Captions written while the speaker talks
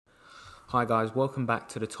Hi guys, welcome back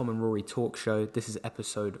to the Tom and Rory Talk Show. This is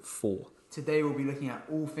episode 4. Today we'll be looking at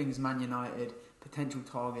all things Man United, potential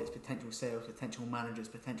targets, potential sales, potential managers,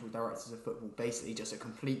 potential directors of football. Basically just a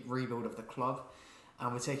complete rebuild of the club.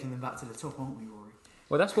 And we're taking them back to the top, aren't we, Rory?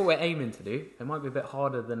 Well, that's what we're aiming to do. It might be a bit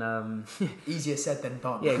harder than... Easier said than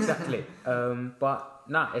done. Yeah, exactly.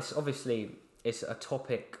 It's a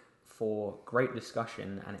topic for great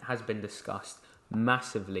discussion, and it has been discussed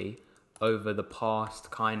massively over the past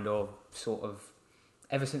ever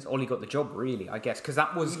since Ollie got the job, really, I guess, because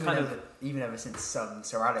that was even ever since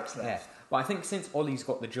Sir Alex left. Yeah, but I think since Ollie's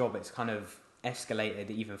got the job, it's kind of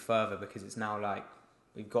escalated even further because it's now like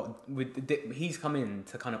he's come in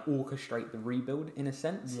to kind of orchestrate the rebuild in a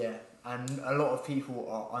sense. Yeah, and a lot of people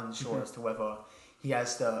are unsure as to whether he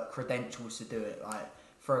has the credentials to do it. Like,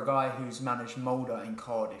 for a guy who's managed Mulder in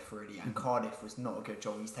Cardiff, really, and Cardiff was not a good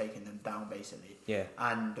job, he's taken them down, basically. Yeah.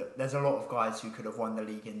 And there's a lot of guys who could have won the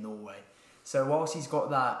league in Norway. So whilst he's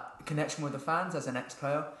got that connection with the fans as an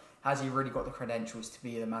ex-player, has he really got the credentials to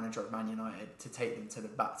be the manager of Man United, to take them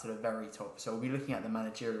back to the very top? So we'll be looking at the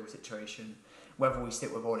managerial situation, whether we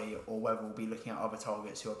stick with Ollie or whether we'll be looking at other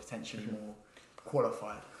targets who are potentially more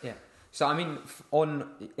qualified. Yeah. So, I mean,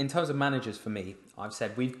 in terms of managers for me, I've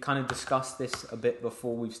said we've kind of discussed this a bit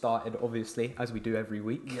before we've started, obviously, as we do every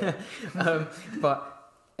week. Yeah.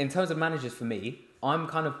 But in terms of managers for me, I'm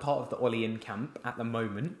kind of part of the Ollie in camp at the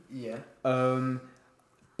moment. Yeah.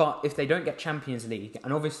 But if they don't get Champions League,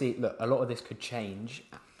 and obviously, look, a lot of this could change.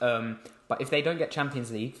 But if they don't get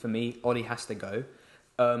Champions League, for me, Ollie has to go.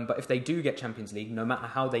 But if they do get Champions League, no matter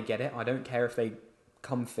how they get it, I don't care if they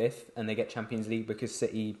come 5th and they get Champions League because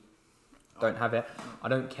City don't have it. I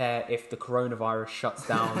don't care if the coronavirus shuts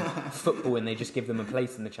down football and they just give them a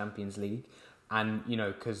place in the Champions League, and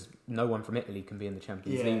because no one from Italy can be in the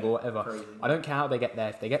Champions League or whatever. Crazy. I don't care how they get there.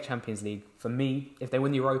 If they get Champions League, for me, if they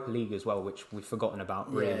win the Europa League as well, which we've forgotten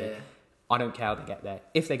about really, I don't care how they get there.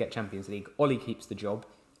 If they get Champions League, Ollie keeps the job.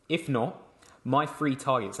 If not, my 3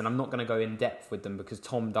 targets, and I'm not going to go in depth with them because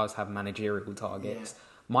Tom does have managerial targets. Yeah.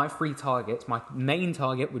 My 3 targets, my main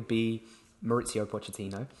target would be Mauricio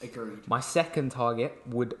Pochettino. Agreed. My second target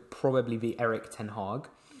would probably be Erik ten Hag.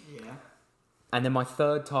 Yeah. And then my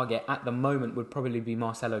third target at the moment would probably be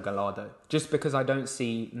Marcelo Gallardo, just because I don't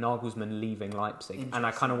see Nagelsmann leaving Leipzig, and I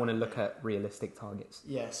kind of want to look at realistic targets.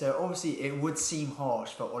 Yeah, so obviously it would seem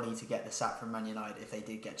harsh for Ollie to get the sack from Man United if they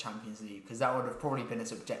did get Champions League, because that would have probably been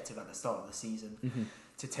his objective at the start of the season,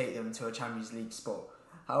 to take them to a Champions League spot.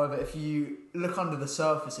 However, if you look under the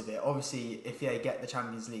surface of it, obviously, if they get the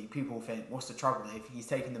Champions League, people think, what's the trouble? If he's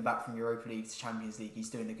taking them back from Europa League to Champions League, he's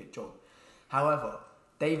doing a good job. However,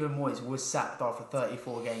 David Moyes was sacked after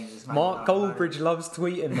 34 games as Man Mark United Goldbridge manager. loves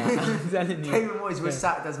tweeting that. I'm telling you. David Moyes was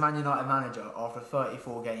sacked as Man United manager after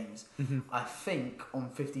 34 games. I think on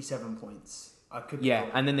 57 points. I could be wrong.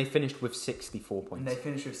 And then they finished with 64 points. And they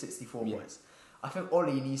finished with 64 points. I think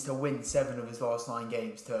Ollie needs to win 7 of his last 9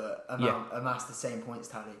 games to amass the same points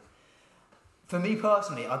tally. For me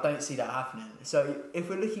personally, I don't see that happening. So if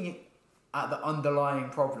we're looking at the underlying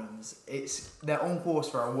problems, they're on course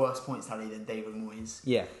for a worse points tally than David Moyes.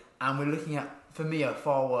 Yeah. And we're looking at, for me, a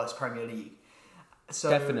far worse Premier League. So,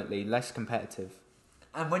 definitely less competitive.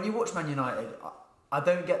 And when you watch Man United, I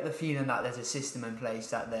don't get the feeling that there's a system in place,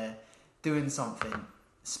 that they're doing something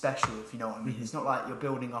special, if you know what I mean. It's not like you're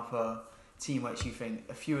building up a team which you think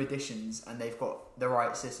a few additions and they've got the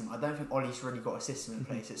right system. I don't think Ollie's really got a system in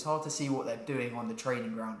place. It's hard to see what they're doing on the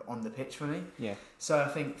training ground, on the pitch for me. Yeah. So I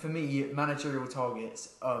think for me, managerial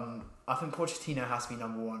targets, I think Pochettino has to be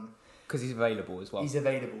number 1. Because he's available as well. He's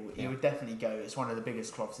available. He would definitely go. It's one of the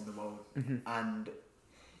biggest clubs in the world. And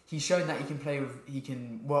he's shown that he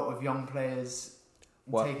can work with young players,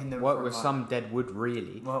 taking them work with some dead wood,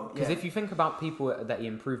 really. Well, because if you think about people that he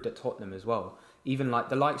improved at Tottenham as well, even like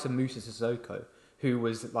the likes of Moussa Sissoko, who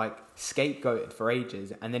was like scapegoated for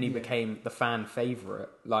ages, and then he became the fan favourite,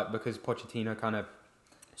 like because Pochettino kind of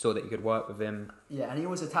saw that he could work with him. Yeah, and he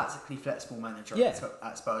was a tactically flexible manager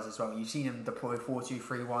at Spurs as well. You've seen him deploy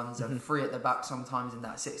 4-2-3-1s and 3 at the back sometimes in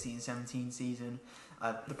that 16-17 season.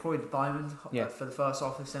 Deployed the diamond for the first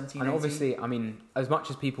half of 17-18. And obviously, I mean, as much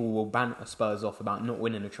as people will banter Spurs off about not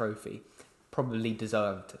winning a trophy, probably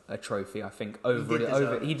deserved a trophy, I think.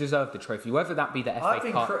 He deserved the trophy, whether that be the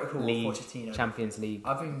FA Cup, League, Champions League.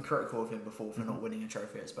 I've been critical of him before for not winning a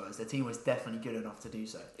trophy at Spurs. The team was definitely good enough to do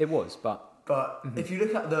so. It was, but if you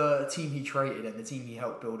look at the team he created and the team he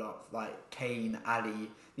helped build up, like Kane,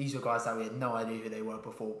 Ali, these were guys that we had no idea who they were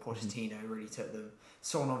before Pochettino really took them.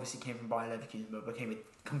 Son obviously came from Bayer Leverkusen, but became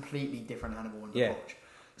a completely different animal under Poch.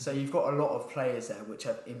 So you've got a lot of players there which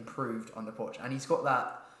have improved under Poch, and he's got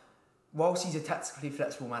that whilst he's a tactically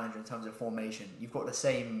flexible manager in terms of formation, you've got the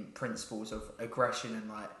same principles of aggression and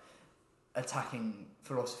like attacking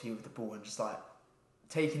philosophy with the ball and just like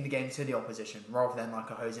taking the game to the opposition rather than like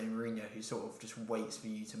a Jose Mourinho who sort of just waits for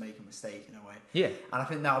you to make a mistake in a way. Yeah. And I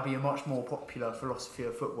think that would be a much more popular philosophy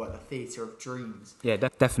of football, the theatre of dreams. Yeah,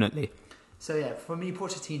 definitely. So yeah, for me,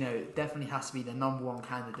 Pochettino definitely has to be the number one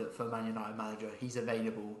candidate for Man United manager. He's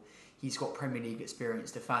available. He's got Premier League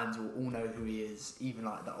experience. The fans will all know who he is, even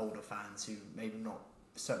like the older fans who maybe not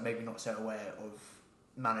so aware of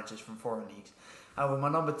managers from foreign leagues. However, my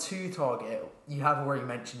number 2 target, you have already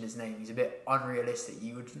mentioned his name. He's a bit unrealistic.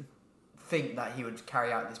 You would think that he would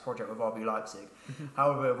carry out this project with RB Leipzig.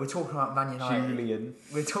 However, we're talking about Man United. Julian.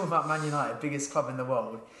 We're talking about Man United, biggest club in the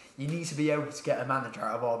world. You need to be able to get a manager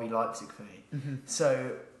out of RB Leipzig for me.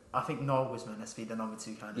 So I think Nagelsmann has to be the number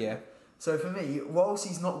 2 candidate. Yeah. So for me, whilst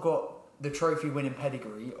he's not got the trophy-winning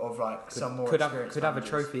pedigree of like some more experienced could have a managers,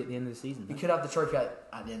 trophy at the end of the season. he could have the trophy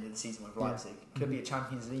at the end of the season with Leipzig. Could be a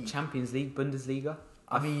Champions League. Champions League, Bundesliga.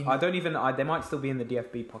 I mean, they might still be in the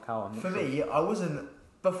DFB Pokal. I'm not for sure. me, I wasn't.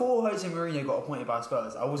 Before Jose Mourinho got appointed by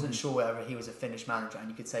Spurs, I wasn't sure whether he was a finished manager, and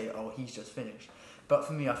you could say, "Oh, he's just finished." But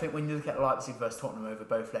for me, I think when you look at Leipzig versus Tottenham over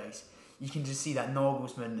both legs, you can just see that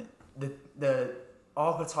Nagelsmann, the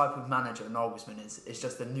archetype of manager Nagelsmann is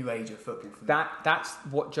just the new age of football for me. That's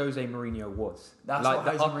what Jose Mourinho was. That's like what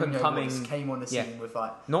the Jose up and Mourinho coming was, came on the scene with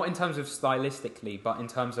like not in terms of stylistically, but in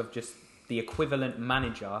terms of just the equivalent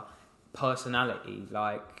manager personality,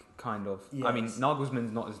 like kind of. Yes. I mean,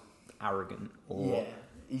 Nagelsmann's not as arrogant or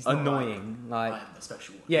he's not annoying. Like I am the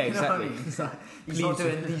special one. yeah, You know what I exactly. mean? He's not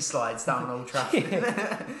doing these slides down Old Trafford.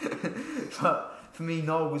 But for me,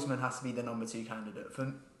 Nagelsmann has to be the number 2 candidate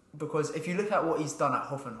because if you look at what he's done at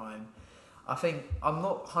Hoffenheim, I think, I'm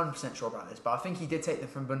not 100% sure about this, but I think he did take them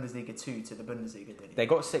from Bundesliga 2 to the Bundesliga, didn't he? They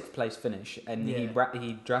got 6th place finish, and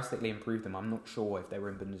he drastically improved them. I'm not sure if they were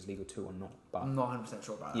in Bundesliga 2 or not. But I'm not 100%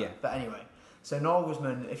 sure about that. Yeah. But anyway, so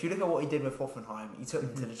Nagelsmann, if you look at what he did with Hoffenheim, he took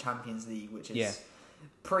them to the Champions League, which is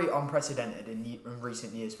pretty unprecedented in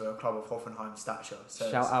recent years for a club of Hoffenheim stature. So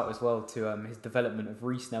shout out as well to his development of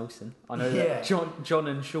Reece Nelson. I know that John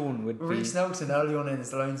and Sean would be... Reece Nelson early on in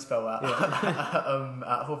his loan spell at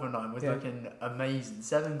Hoffenheim was looking amazing.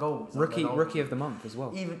 7 goals. Rookie of the month as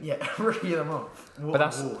well. Rookie of the month. What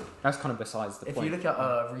but award. That's kind of besides the if point. you look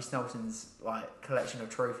at Reece Nelson's like collection of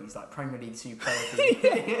trophies, like Premier League 2 Player of the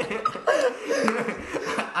Year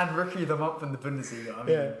and Rookie of the Month in the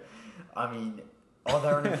Bundesliga. I mean, are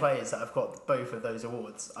there any players that have got both of those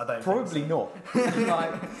awards? I don't Probably think so.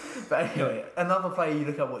 not. But anyway, another player you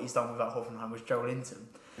look at what he's done with Hoffenheim was Joel Linton.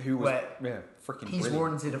 Who was freaking He's brilliant.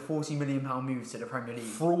 warranted a £40 million move to the Premier League.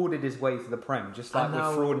 Frauded his way to the Prem, just like we're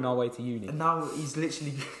frauding our way to uni. And now he's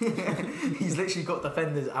literally got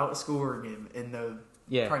defenders outscoring him in the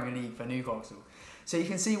Premier League for Newcastle. So you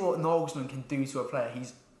can see what Nagelsmann can do to a player.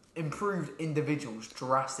 He's improved individuals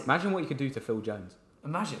drastically. Imagine what you could do to Phil Jones.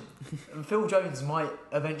 Imagine. And Phil Jones might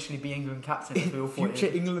eventually be England captain if Phil Future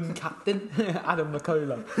England captain, Adam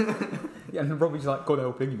McCullough. And Robbie's like, God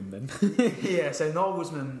help England then. So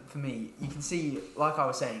Nagelsmann, for me, you can see, like I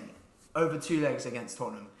was saying, over 2 legs against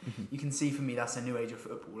Tottenham, you can see for me that's a new age of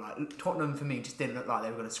football. Like Tottenham, for me, just didn't look like they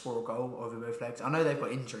were going to score a goal over both legs. I know they've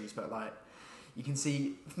got injuries, but like you can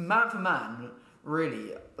see, man for man,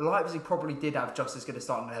 really, Leipzig probably did have just as good a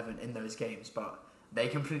starting 11 in those games, but they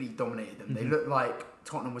completely dominated them. They looked like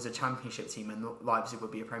Tottenham was a championship team and Leipzig would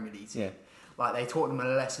be a Premier League team. Like they taught them a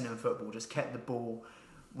lesson in football, just kept the ball,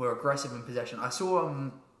 were aggressive in possession. I saw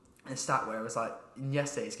a stat where it was like, in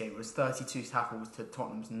yesterday's game, it was 32 tackles to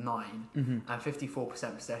Tottenham's 9 and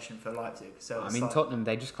 54% possession for Leipzig. So I mean, like, Tottenham,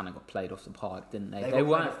 they just kind of got played off the park, didn't they? They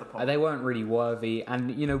weren't really worthy.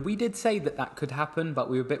 And, you know, we did say that could happen, but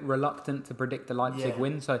we were a bit reluctant to predict the Leipzig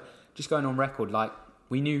win. So just going on record, like,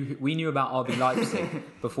 we knew about RB Leipzig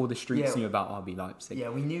before the streets knew about RB Leipzig. Yeah,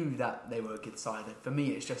 we knew that they were a good side. For me,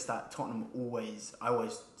 it's just that Tottenham I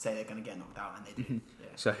always say they're going to get knocked out, and they did.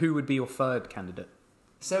 So who would be your third candidate?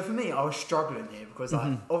 So for me, I was struggling here because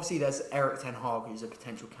obviously there's Erik Ten Hag, who's a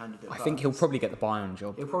potential candidate. I think he'll probably get the Bayern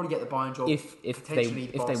job. He'll probably get the Bayern job if potentially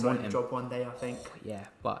the Barcelona job one day. I think. Yeah,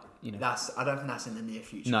 but you know, I don't think that's in the near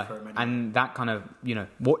future. No, for him and that kind of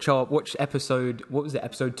watch episode. What was it?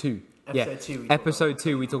 Episode 2. Episode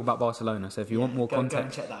 2 we talk about Barcelona, so if you want more context, go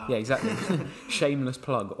and check that out. Yeah, exactly. Shameless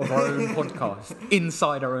plug of our own podcast,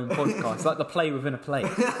 inside our own podcast, like the play within a play.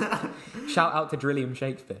 Shout out to Drilliam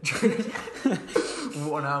Shakespeare.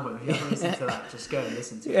 What an album. If you haven't listened to that, just go and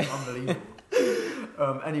listen to it.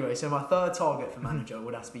 Unbelievable. Anyway, so my third target for manager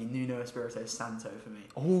would have to be Nuno Espirito Santo for me.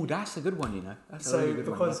 Oh, that's a good one, That's a really good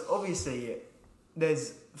one. Because obviously,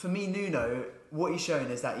 for me, Nuno, what he's showing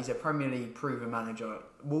is that he's a Premier League proven manager.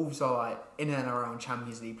 Wolves are like in and around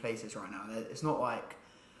Champions League places right now. It's not like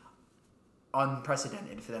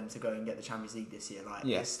unprecedented for them to go and get the Champions League this year. Like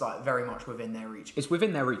it's like very much within their reach. It's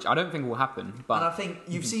within their reach. I don't think it will happen. But and I think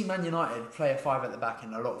you've seen Man United play a 5 at the back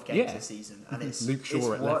in a lot of games this season, and it's Luke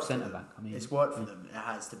Shaw at left centre back. I mean, it's worked for them. It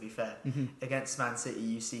has, to be fair. Against Man City,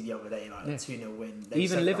 you see the other day like a 2-0 win.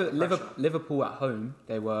 Even Liverpool at home,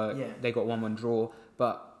 they got 1-1 draw,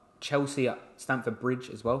 but Chelsea at Stamford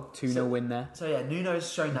Bridge as well, 2-0 win there. So yeah,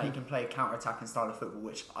 Nuno's shown that he can play a counter-attacking style of football,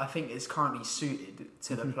 which I think is currently suited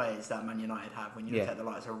to the players that Man United have. When you look at the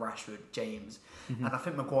likes of Rashford, James, and I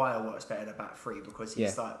think Maguire works better at a back three because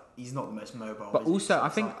he's not the most mobile. But also, I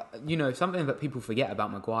think something that people forget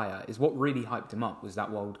about Maguire is what really hyped him up was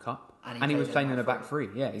that World Cup, and he was playing in a back three.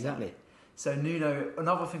 Yeah, exactly. So Nuno,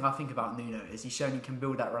 another thing I think about Nuno is he's shown he can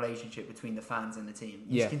build that relationship between the fans and the team.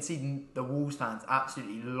 You can see the Wolves fans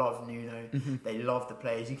absolutely love Nuno. They love the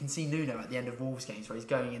players. You can see Nuno at the end of Wolves games where he's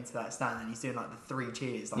going into that stand and he's doing like the 3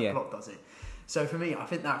 cheers like Klopp does it. So for me, I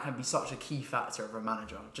think that can be such a key factor of a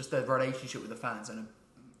manager, just the relationship with the fans and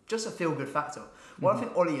just a feel-good factor. Well, I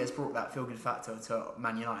think Ollie has brought that feel-good factor to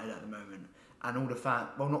Man United at the moment. And all the fans,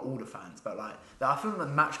 well, not all the fans, but like, I feel like the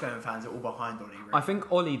match-going fans are all behind Ollie. Really. I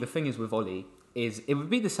think Ollie, the thing is with Ollie, is it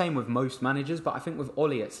would be the same with most managers, but I think with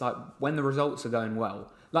Ollie, it's like when the results are going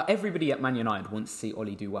well, like everybody at Man United wants to see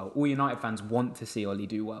Ollie do well. All United fans want to see Ollie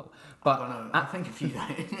do well. But I don't know. I think a few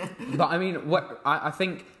don't. But I mean, I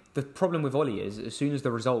think the problem with Ollie is as soon as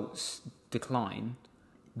the results decline,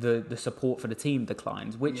 the support for the team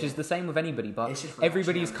declines, which is the same with anybody. But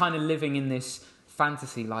everybody's kind of living in this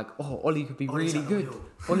fantasy like, oh, Ollie could be really good.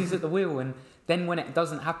 Ollie's at the wheel, and then when it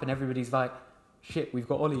doesn't happen, everybody's like, shit, we've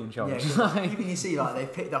got Ollie in charge. Yeah, even you see like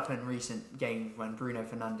they've picked up in recent games when Bruno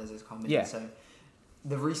Fernandes has come in. Yeah. So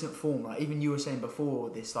the recent form, like even you were saying before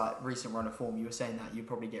this like recent run of form, you were saying that you'd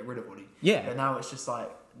probably get rid of Ollie. Yeah. But now it's just like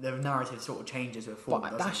the narrative sort of changes with form.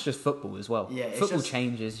 But that's just football as well. Yeah, football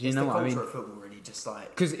changes. You know what I mean? It's the culture of football, really. Just like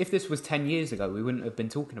because if this was 10 years ago, we wouldn't have been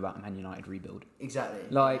talking about a Man United rebuild. Exactly.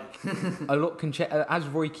 Like a lot can change. As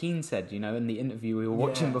Roy Keane said, in the interview we were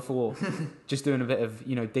watching before, just doing a bit of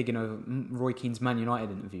digging over Roy Keane's Man United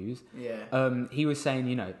interviews. Yeah. He was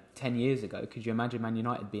saying, 10 years ago, could you imagine Man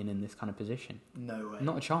United being in this kind of position? No way.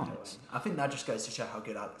 Not a chance. No, I think that just goes to show how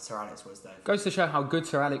good Sir Alex was, though. Goes to show how good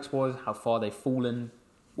Sir Alex was, how far they've fallen,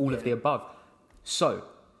 all of the above. So,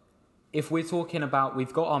 if we're talking about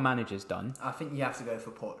we've got our managers done, I think you have to go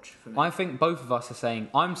for Poch. For me. I think both of us are saying.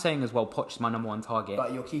 I'm saying as well. Poch's my number one target.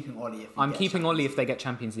 But you're keeping Ollie. I'm keeping Ollie if they get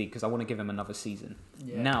Champions League because I want to give him another season.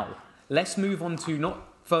 Yeah. Now, let's move on to not.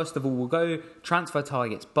 First of all, we'll go transfer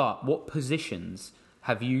targets. But what positions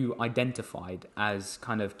have you identified as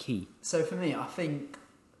kind of key? So for me, I think.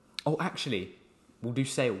 Oh, actually, we'll do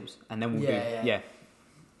sales and then we'll do. Yeah.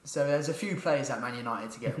 So there's a few players at Man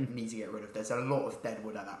United need to get rid of. There's a lot of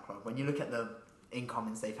deadwood at that club. When you look at the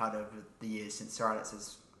incomings they've had over the years since Sir Alex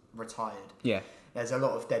has retired, there's a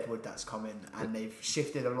lot of deadwood that's come in, and they've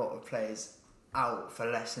shifted a lot of players out for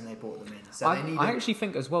less than they brought them in. So I actually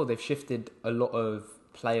think as well they've shifted a lot of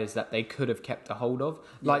players that they could have kept a hold of.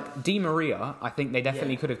 Like Di Maria, I think they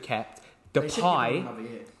definitely could have kept.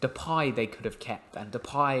 Depay they could have kept, and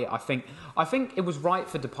Depay I think it was right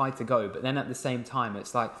for Depay to go, but then at the same time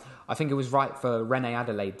it's like I think it was right for Rene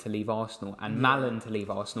Adelaide to leave Arsenal and Malen to leave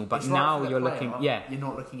Arsenal, but now you're looking you're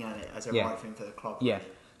not looking at it as a right thing for the club. Yeah.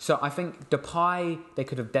 So I think Depay they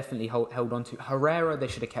could have definitely held on to. Herrera they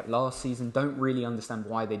should have kept last season. Don't really understand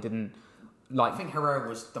why they didn't. I think Herrera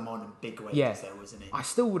was demanding big wages there, wasn't he? I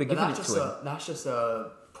still would have given it to him. That's just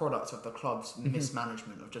a product of the club's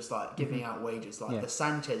mismanagement of just like giving out wages. Like the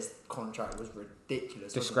Sanchez contract was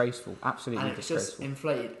ridiculous, disgraceful, absolutely and disgraceful. Just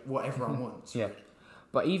inflated what everyone wants. Yeah,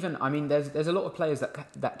 but even there's a lot of players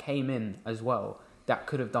that came in as well that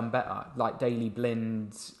could have done better, like Daley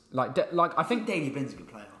Blind. I think Daley Blind's a good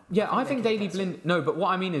player. Yeah, I think Daley Blind. No, but what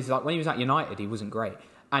I mean is like when he was at United, he wasn't great.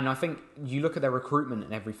 And I think you look at their recruitment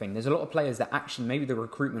and everything, there's a lot of players that actually, maybe the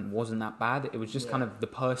recruitment wasn't that bad. It was just kind of the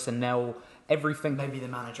personnel, everything. Maybe the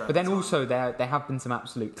manager. But then also there have been some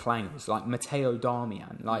absolute clangers, like Matteo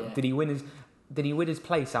Darmian. Did he win his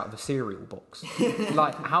place out of a cereal box?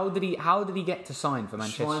 How did he get to sign for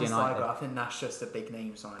Manchester United? I think that's just a big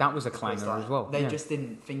name sign. That was a clanger as well. They just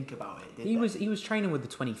didn't think about it, did he they? He was training with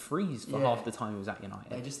the 23s for half the time he was at United.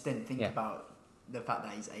 They just didn't think about the fact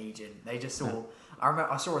that he's aging. They just saw... Yeah. I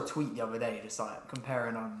remember I saw a tweet the other day just like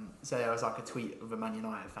comparing so there was like a tweet of a Man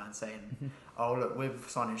United fan saying, oh look, we're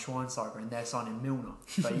signing Schweinsteiger and they're signing Milner.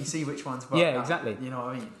 But you see which one's yeah, exactly. You know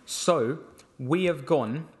what I mean? So we have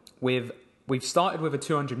gone we've started with a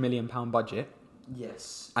 £200 million budget.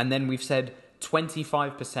 Yes. And then we've said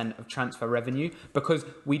 25% of transfer revenue, because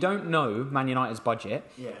we don't know Man United's budget.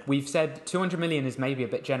 Yeah. We've said 200 million is maybe a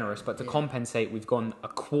bit generous, but to compensate, we've gone a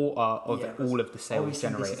quarter of all of the sales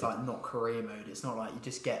generated. This is like not career mode. It's not like you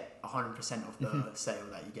just get 100% of the sale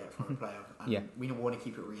that you get from a player. And we want to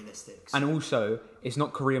keep it realistic. So. And also, it's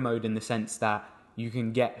not career mode in the sense that you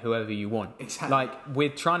can get whoever you want. Exactly. Like, we're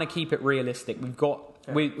trying to keep it realistic. We've got...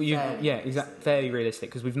 fairly realistic,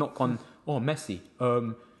 because we've not gone, Messi,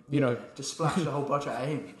 you know, just splash the whole budget at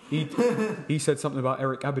him. He said something about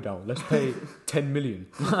Eric Abidal. Let's pay 10 million.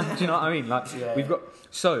 Do you know what I mean? Like, we've got...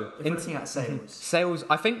 So, if we're looking at sales. Sales,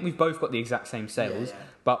 I think we've both got the exact same sales,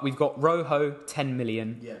 but we've got Rojo, 10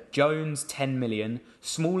 million, Jones, 10 million,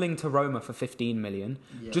 Smalling to Roma for 15 million,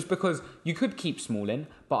 just because you could keep Smalling,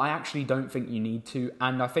 but I actually don't think you need to,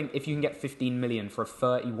 and I think if you can get 15 million for a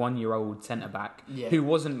 31-year-old centre-back who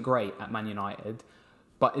wasn't great at Man United,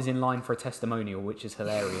 but is in line for a testimonial, which is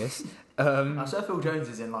hilarious. I said Phil Jones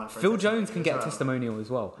is in line for Phil Jones can get a testimonial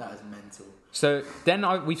as well. That is mental. So then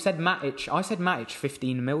we've said Matic. I said Matic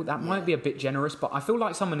 15 mil. That might be a bit generous, but I feel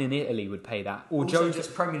like someone in Italy would pay that. Or also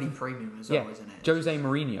just Premier League premium as well, isn't it? Jose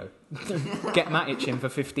Mourinho. Get Matic in for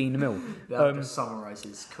 15 mil. That just summarise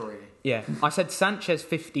his career. Yeah. I said Sanchez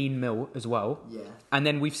 15 mil as well. Yeah. And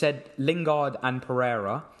then we've said Lingard and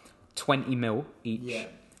Pereira 20 mil each. Yeah.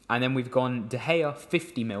 And then we've gone De Gea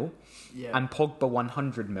 50 mil and Pogba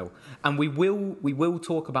 100 mil. And we will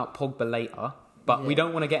talk about Pogba later, but we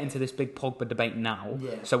don't want to get into this big Pogba debate now.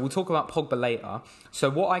 Yeah. So we'll talk about Pogba later. So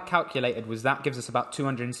what I calculated was that gives us about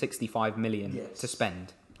 265 million to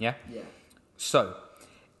spend. Yeah? Yeah. So,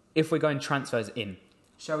 if we're going transfers in.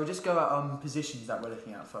 Shall we just go at positions that we're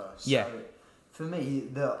looking at first? Yeah. So, for me,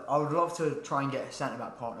 I would love to try and get a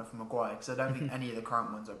centre-back partner for Maguire, because I don't think any of the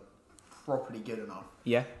current ones are properly good enough.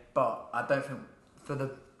 Yeah. But I don't think, for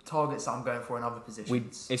the targets that I'm going for in other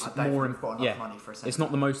positions, it's I don't more think we've got enough money for a centre-back. It's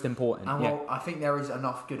not the most important. And I think there is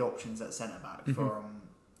enough good options at centre-back for...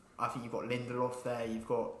 I think you've got Lindelof there. You've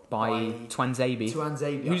got Tuanzebe.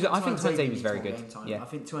 I think Tuanzebe's very good. I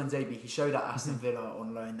think Tuanzebe. He showed at Aston Villa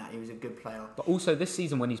on loan that he was a good player. But also this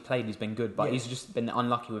season when he's played, he's been good. But he's just been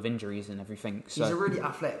unlucky with injuries and everything. So. He's a really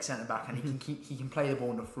athletic centre back, and he can play the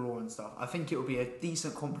ball on the floor and stuff. I think it will be a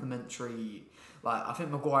decent complementary. Like, I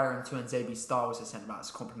think Maguire and Tuanzebe's styles as centre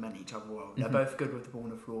backs complement each other well. They're both good with the ball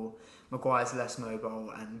on the floor. Maguire's less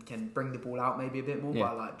mobile and can bring the ball out maybe a bit more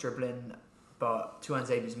by like dribbling. But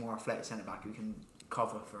Tuanzebe's more athletic centre back who can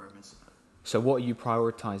cover for him. So what are you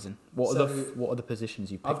prioritising? What are the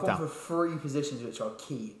positions you picked out? I've gone for 3 positions which are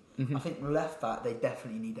key. I think left back, they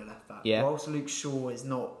definitely need a left back. Yeah. Whilst Luke Shaw is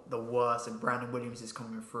not the worst and Brandon Williams is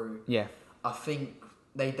coming through, I think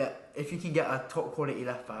if you can get a top quality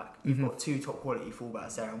left back, you've got 2 top quality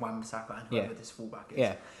fullbacks there, and Wan-Bissaka and whoever this fullback is.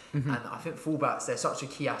 Yeah. And I think fullbacks, they're such a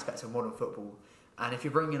key aspect of modern football. And if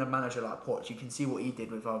you bring in a manager like Poch, you can see what he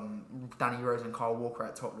did with Danny Rose and Kyle Walker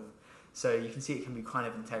at Tottenham. So you can see it can be kind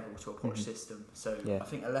of integral to a Poch system. So I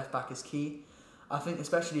think a left back is key. I think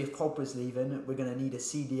especially if Pogba's leaving, we're going to need a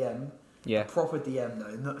CDM, a proper DM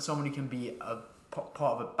though, not someone who can be a part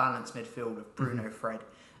of a balanced midfield of Bruno, Fred,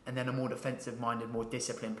 and then a more defensive-minded, more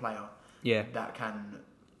disciplined player that can,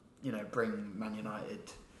 bring Man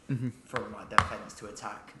United from like defence to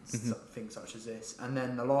attack, things such as this. And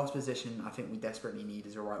then the last position I think we desperately need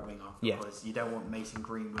is a right winger, because you don't want Mason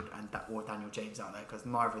Greenwood or Daniel James out there, because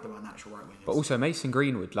neither of them are natural right wingers. But also Mason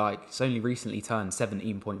Greenwood, it's only recently turned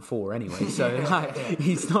 17.4 anyway, so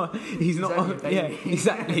he's not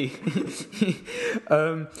exactly.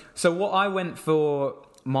 So what I went for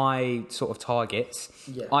my sort of targets,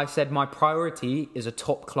 I said my priority is a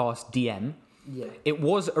top class DM. Yeah. It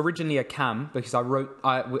was originally a cam because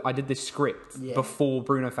I did this script before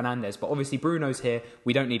Bruno Fernandes, but obviously Bruno's here.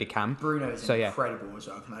 We don't need a cam. Bruno's incredible as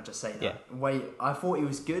well. Can I just say that? Yeah. I thought he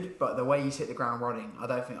was good, but the way he's hit the ground running, I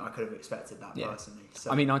don't think I could have expected that personally.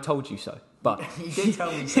 So. I mean, I told you so, but you did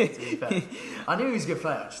tell me so. To be fair, I knew he was a good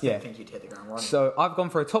player. I just didn't think he'd hit the ground running. So I've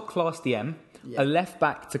gone for a top class DM, a left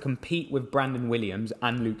back to compete with Brandon Williams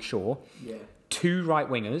and Luke Shaw, 2 right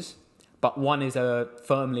wingers. But one is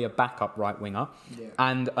firmly a backup right winger,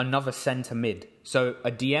 and another centre mid. So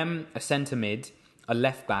a DM, a centre mid, a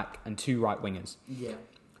left back, and 2 right wingers. Yeah.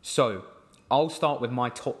 So I'll start with my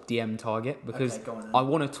top DM target because I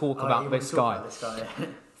want to talk about this guy.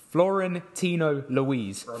 Florentino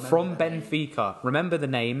Luis from Benfica. Remember the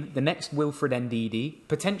name. The next Wilfred Ndidi.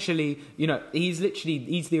 Potentially, he's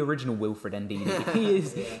the original Wilfred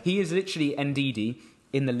Ndidi. He is literally Ndidi.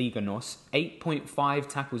 In the Liga NOS, 8.5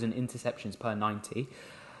 tackles and interceptions per 90.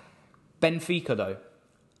 Benfica, though,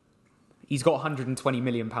 he's got £120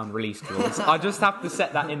 million release clause. I just have to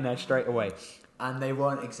set that in there straight away. And they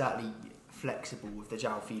weren't exactly flexible with the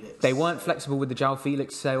João Felix. They weren't flexible with the João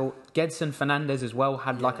Felix sale. Gedson Fernandes as well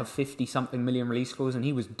had like a 50-something million release clause, and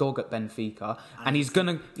he was dog at Benfica, and he's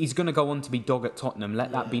gonna go on to be dog at Tottenham.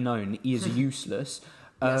 Let that be known. He is useless.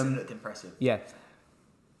 He hasn't looked impressive. Yeah,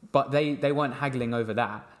 but they weren't haggling over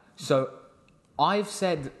that. So I've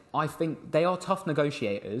said I think they are tough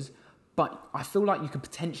negotiators, but I feel like you could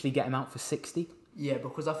potentially get him out for 60. Yeah,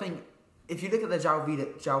 because I think if you look at the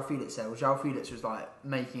João Felix sale, João Felix was like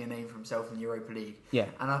making a name for himself in the Europa League. Yeah.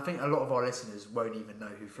 And I think a lot of our listeners won't even know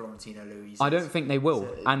who Florentino Luis is. I don't think they will.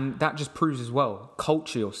 So, and that just proves as well,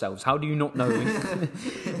 culture yourselves. How do you not know?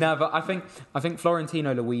 No, but I think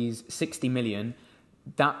Florentino Luis, 60 million,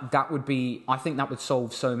 that would be, I think that would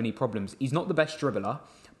solve so many problems. He's not the best dribbler,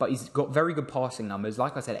 but he's got very good passing numbers.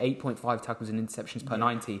 Like I said, 8.5 tackles and interceptions per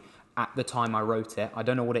 90 at the time I wrote it. I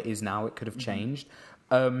don't know what it is now. It could have changed.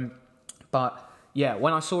 But yeah,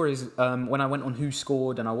 when I saw his, when I went on Who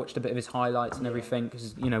Scored and I watched a bit of his highlights and everything,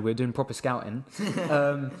 because we're doing proper scouting,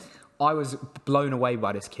 I was blown away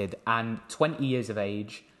by this kid. And 20 years of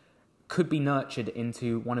age, could be nurtured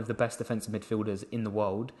into one of the best defensive midfielders in the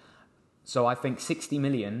world. So I think 60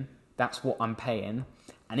 million, that's what I'm paying.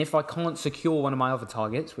 And if I can't secure one of my other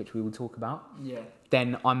targets, which we will talk about,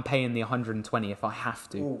 then I'm paying the 120 if I have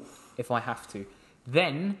to. Oof. If I have to.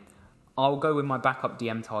 Then I'll go with my backup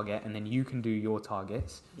DM target, and then you can do your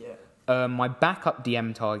targets. Yeah. My backup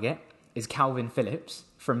DM target is Calvin Phillips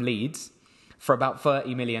from Leeds for about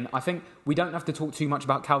 30 million. I think we don't have to talk too much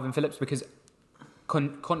about Calvin Phillips because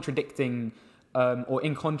contradicting, or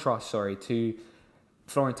in contrast, to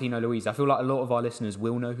Florentino Luis, I feel like a lot of our listeners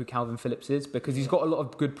will know who Calvin Phillips is because he's got a lot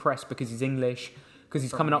of good press because he's English, because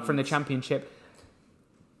he's coming up from the Championship.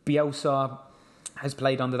 Bielsa has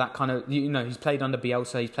played under that kind of, he's played under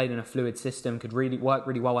Bielsa, he's played in a fluid system, could really work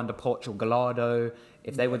really well under Poch or Gallardo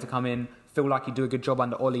if they were to come in. Feel like he'd do a good job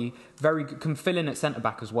under Oli. Very good, can fill in at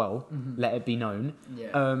centre-back as well, let it be known.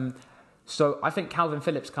 Yeah. So I think Calvin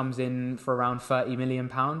Phillips comes in for around £30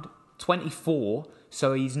 million. 24,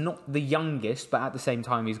 so he's not the youngest, but at the same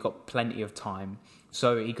time he's got plenty of time.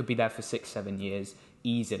 So he could be there for 6-7 years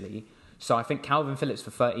easily. So I think Calvin Phillips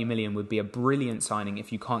for 30 million would be a brilliant signing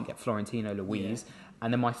if you can't get Florentino Luis. Yeah.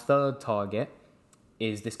 And then my third target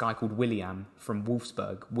is this guy called William from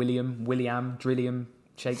Wolfsburg. William, Drilliam,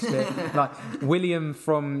 Shakespeare. William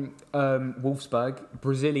from Wolfsburg,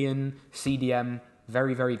 Brazilian, CDM,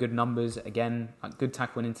 very, very good numbers. Again, good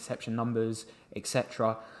tackle and interception numbers,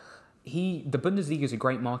 etc. The Bundesliga is a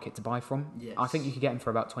great market to buy from. Yes. I think you could get him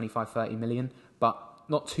for about 25-30 million, but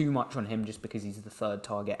not too much on him just because he's the third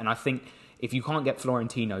target. And I think if you can't get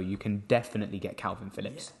Florentino, you can definitely get Calvin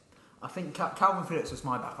Phillips. Yeah. I think Calvin Phillips was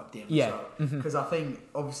my backup DM. Yeah. Because I think,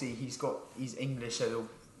 obviously, he's English, so he'll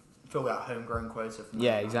fill that homegrown quota.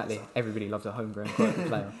 Yeah, exactly. So. Everybody loves a homegrown quota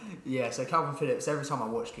player. Yeah, so Calvin Phillips, every time I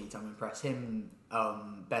watch Leeds, I'm impressed. Him,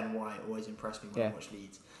 Ben White always impressed me when I watch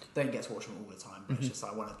Leeds. Don't get to watch them all the time, but it's just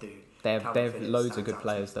I want to do. They have loads of good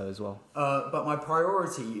players though as well. But my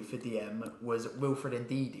priority for DM was Wilfred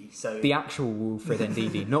Ndidi. So the actual Wilfred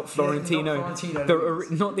Ndidi, not Florentino.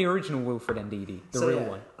 Not the original Wilfred Ndidi, the real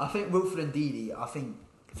one. I think Wilfred Ndidi. I think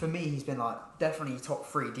for me, he's been definitely top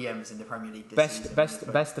 3 DMs in the Premier League this season.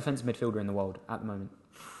 Best defensive midfielder in the world at the moment.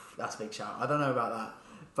 That's a big shout. I don't know about that.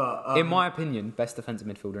 But in my opinion, best defensive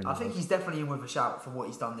midfielder in the world. I think he's definitely in with a shout for what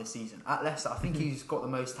he's done this season. At Leicester, I think he's got the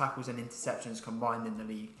most tackles and interceptions combined in the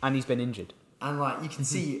league. And he's been injured. And you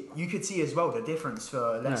could see as well the difference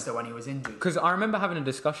for Leicester when he was injured. Because I remember having a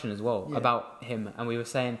discussion as well about him, and we were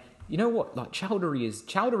saying, you know what,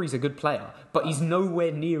 Chowdhury's a good player, but he's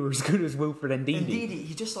nowhere near as good as Wilfred Ndidi.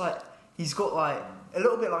 Ndidi, he's got a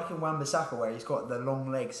little bit like in Wan-Bissaka where he's got the long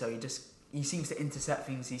legs, so he seems to intercept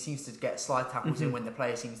things. He seems to get slide tackles in when the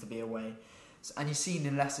player seems to be away. And you've seen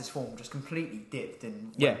in Leicester's form just completely dipped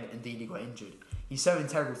when Ndidi got injured. He's so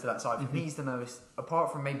integral to that side. For me, he's the most,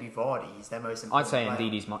 apart from maybe Vardy, he's their most important I'd say player.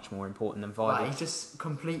 Ndidi's much more important than Vardy. He's just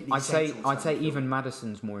completely I'd say even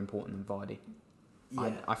Maddison's more important than Vardy.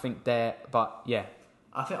 Yeah. I think they're, but yeah.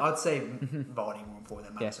 I'd say Vardy more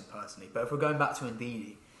important than Maddison personally. But if we're going back to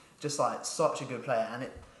Ndidi, just such a good player. And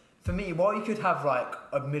for me, while you could have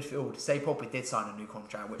a midfield, say Pogba did sign a new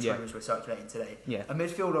contract, which rumours were circulating today. Yeah. A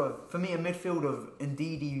midfield of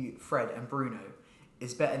Ndidi, Fred, and Bruno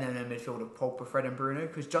is better than a midfield of Pogba, Fred, and Bruno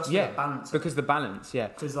because the balance. Because the balance,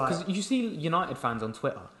 Because you see United fans on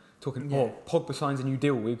Twitter talking, Pogba signs a new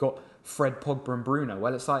deal. We've got Fred, Pogba, and Bruno.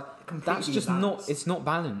 Well, it's that's just balanced. It's not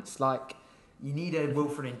balanced. You need a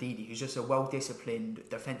Wilfred Ndidi who's just a well-disciplined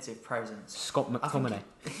defensive presence. Scott McTominay.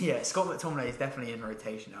 Scott McTominay is definitely in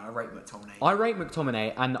rotation. I rate McTominay. I rate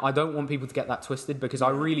McTominay, and I don't want people to get that twisted because I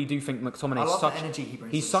really do think McTominay is such. The energy he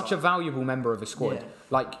brings. He's such a valuable member of the squad. Yeah.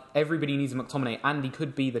 Like everybody needs a McTominay, and he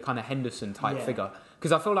could be the kind of Henderson type figure.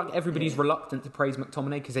 Because I feel like everybody's reluctant to praise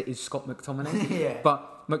McTominay because it is Scott McTominay. But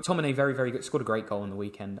McTominay, very, very good. Scored a great goal on the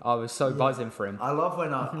weekend. I was so buzzing for him. I love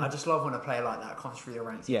when I just love when a player like that comes through the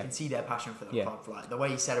ranks. You can see their passion for the club. Like the way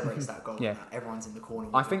he celebrates that goal. And that everyone's in the corner.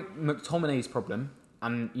 I think McTominay's problem,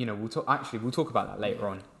 and we'll talk about that later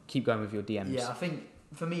on. Keep going with your DMs. Yeah, I think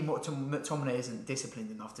for me, McTominay isn't disciplined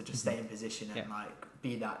enough to just stay in position and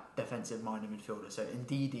be that defensive-minded midfielder. So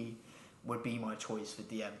Ndidi would be my choice for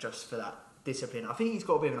DM just for that discipline. I think he's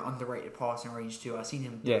got a bit of an underrated passing range too. I've seen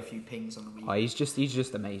him do a few pings on the weekend. Oh, he's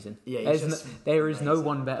just amazing. Yeah, there is no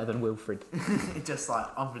one better than Wilfred. Just like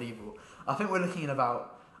unbelievable. I think we're looking at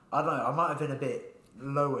about, I don't know, I might have been a bit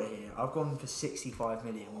lower here. I've gone for 65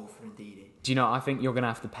 million Wilfred Ndidi. Do you know? I think you're going to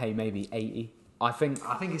have to pay maybe 80. I think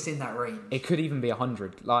it's in that range. It could even be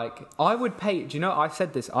 100. Like I would pay. Do you know? I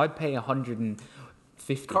said this. I'd pay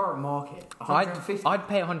 150. Current market. 150. I'd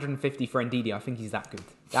pay 150 for Ndidi. I think he's that good.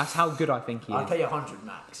 That's how good I think he is. I'd pay 100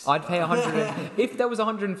 max. I'd pay 100. If there was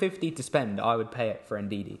 150 to spend, I would pay it for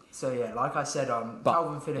Ndidi. So yeah, like I said,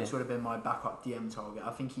 Calvin Phillips would have been my backup DM target.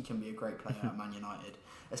 I think he can be a great player at Man United,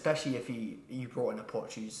 especially if you brought in a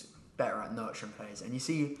Poch who's better at nurturing players. And you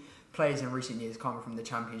see players in recent years coming from the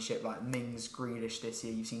Championship like Mings, Grealish this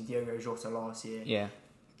year. You've seen Diogo Jota last year. Yeah.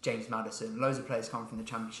 James Maddison. Loads of players coming from the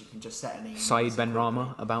Championship and just settling. Saeed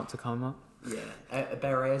Benrahma about to come up. Yeah,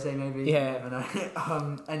 Bereze maybe.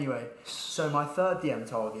 Yeah. Anyway, so my third DM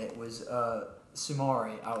target was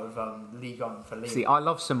Soumare out of Ligue 1 for Lille. See, I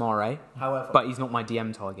love Soumare, but he's not my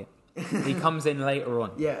DM target. He comes in later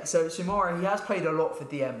on. Yeah, so Soumare, he has played a lot for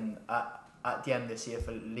DM at DM this year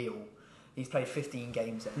for Lille. He's played 15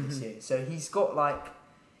 games there this year. So he's got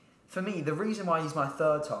for me, the reason why he's my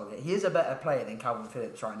third target, he is a better player than Calvin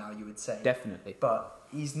Phillips right now, you would say. Definitely. But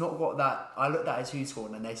he's not got that. I looked at his who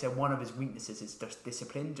scored and they said one of his weaknesses is just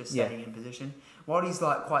discipline, just staying in position. While he's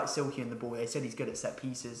quite silky in the ball, they said he's good at set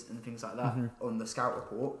pieces and things like that on the scout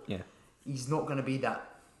report. Yeah. He's not going to be that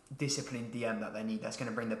disciplined DM that they need. That's going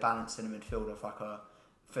to bring the balance to the midfield of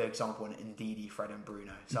for example, an Ndidi, Fred and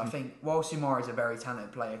Bruno. So I think while Soumare is a very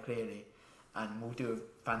talented player, clearly, and will do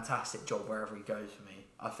a fantastic job wherever he goes for me,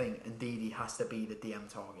 I think Ndidi has to be the DM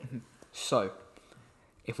target. So,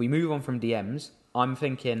 if we move on from DMs, I'm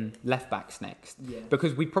thinking left-backs next. Yeah.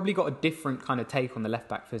 Because we've probably got a different kind of take on the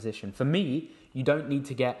left-back position. For me, you don't need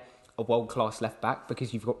to get a world-class left-back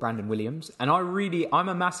because you've got Brandon Williams. And I'm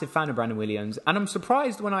a massive fan of Brandon Williams. And I'm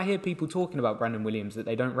surprised when I hear people talking about Brandon Williams that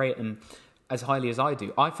they don't rate him as highly as I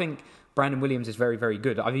do. I think Brandon Williams is very, very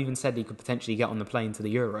good. I've even said he could potentially get on the plane to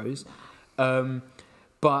the Euros.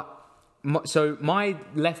 So my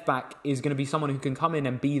left back is going to be someone who can come in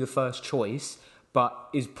and be the first choice, but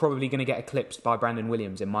is probably going to get eclipsed by Brandon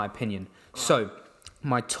Williams, in my opinion. So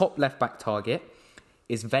my top left back target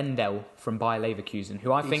is Vendel from Bayer Leverkusen,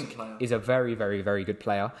 who I think is a very, very, very good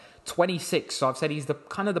player. 26, so I've said he's the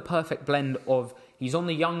perfect blend of, he's on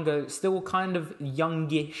the younger, still kind of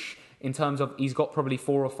youngish in terms of he's got probably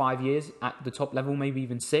 4 or 5 years at the top level, maybe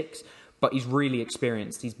even 6. But he's really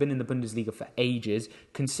experienced. He's been in the Bundesliga for ages.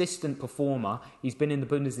 Consistent performer. He's been in the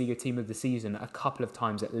Bundesliga team of the season a couple of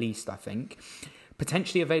times at least, I think.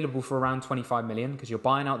 Potentially available for around 25 million because you're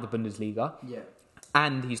buying out the Bundesliga. Yeah.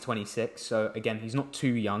 And he's 26. So, again, he's not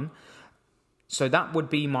too young. So that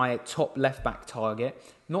would be my top left-back target.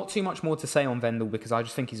 Not too much more to say on Vendel because I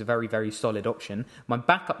just think he's a very, very solid option. My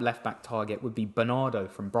backup left-back target would be Bernardo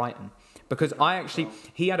from Brighton. Because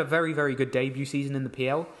he had a very, very good debut season in the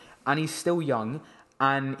PL. And he's still young,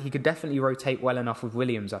 and he could definitely rotate well enough with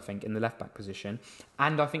Williams, I think, in the left-back position.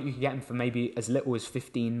 And I think you could get him for maybe as little as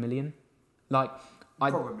 15 million.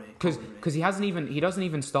 Probably. Because he doesn't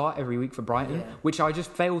even start every week for Brighton, which I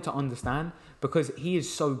just fail to understand, because he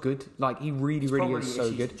is so good. He really is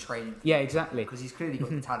so good. Yeah, exactly. Because he's clearly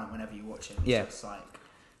got the talent whenever you watch him. It's just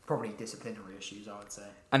probably disciplinary issues, I would say.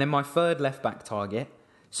 And then my third left-back target.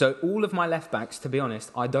 So all of my left-backs, to be honest,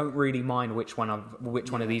 I don't really mind which one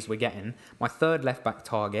of these we're getting. My third left-back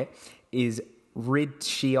target is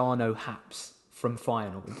Ridciano Haps from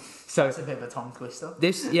Feyenoord. So that's a bit of a tongue twister.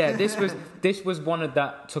 This was one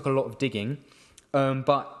that took a lot of digging.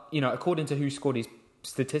 But, according to Who Scored, he's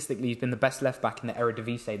been the best left-back in the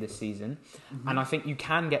Eredivisie this season. And I think you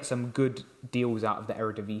can get some good deals out of the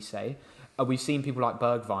Eredivisie. We've seen people like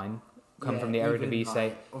Bergwijn come from the Eredivisie.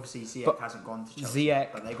 Like, obviously, Ziyech But hasn't gone to Chelsea,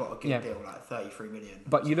 but they got a good deal, like 33 million.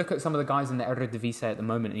 But you look at some of the guys in the Eredivisie at the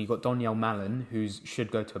moment, and you've got Daniel Malen, who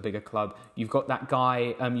should go to a bigger club. You've got that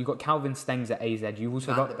guy. You've got Calvin Stengs at AZ. You've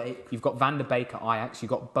also got Van der Beek at Ajax.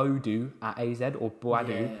 You've got Boadu at AZ or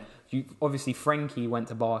Boadu. Yeah. You obviously Frenkie went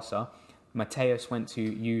to Barca. Mateus went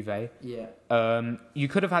to Juve. Yeah. You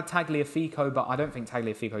could have had Tagliafico, but I don't think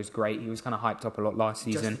Tagliafico's great. He was kind of hyped up a lot last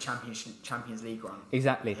season. Just the Champions League run.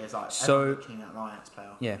 Exactly. It's like so looking at an Ajax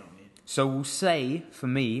player. yeah. You know what I mean? So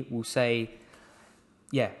we'll say,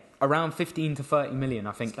 around 15 to 30 million.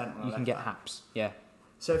 I think you can get Haps. Yeah.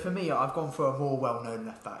 So for me, I've gone for a more well-known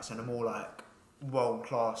left backs and a more like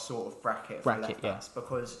world-class sort of bracket for left backs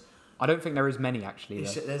because I don't think there is many actually.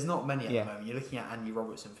 There's not many at the moment. You're looking at Andy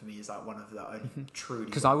Robertson for me is like one of the only truly.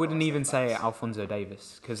 Because I wouldn't even say Alphonso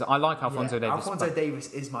Davies because I like Alphonso Davies. Alphonso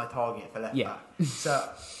Davies is my target for left back. So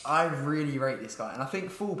I really rate this guy, and I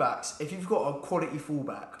think fullbacks. If you've got a quality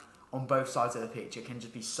fullback on both sides of the pitch, it can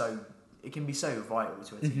be so vital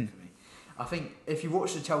to a team for me. I think if you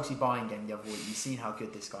watched the Chelsea Bayern game the other week, you've seen how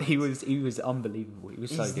good this guy is. He was unbelievable. He was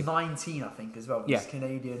so good. He's 19, I think, as well. He's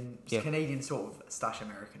Canadian. He's Canadian sort of /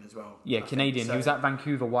 American as well. Yeah, Canadian. So he was at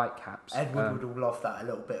Vancouver Whitecaps. Edward would all love that, a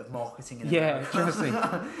little bit of marketing. Trust me.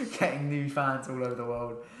 Getting new fans all over the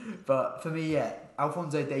world. But for me,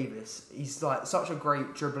 Alphonso Davies, he's like such a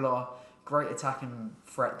great dribbler, great attacking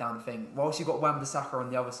threat down the thing. Whilst you've got Wan-Bissaka on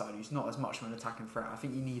the other side, who's not as much of an attacking threat, I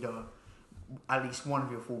think you need at least one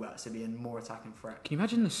of your fullbacks to be a more attacking threat. Can you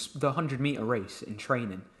imagine the 100-metre race in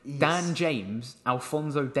training? Yes. Dan James,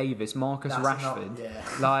 Alphonso Davies, Marcus Rashford.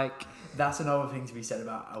 That's another thing to be said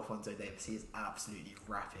about Alphonso Davies. He is absolutely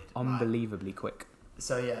rapid, unbelievably quick.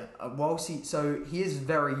 So he is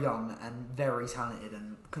very young and very talented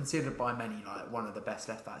and considered by many like one of the best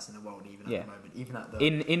left backs in the world, even at the moment, even at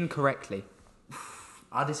the incorrectly.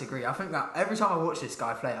 I disagree. I think that every time I watch this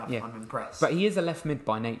guy play, I'm impressed. But he is a left mid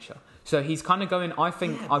by nature, so he's kind of going. I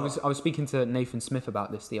think I was speaking to Nathan Smith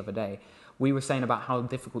about this the other day. We were saying about how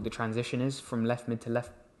difficult the transition is from left mid to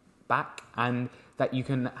left back, and that you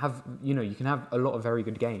can have a lot of very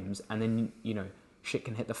good games, and then shit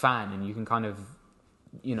can hit the fan, and you can kind of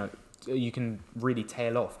you can really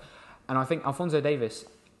tail off. And I think Alphonso Davies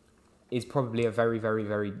is probably going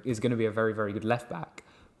to be a very, very good left back.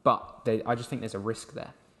 But I just think there's a risk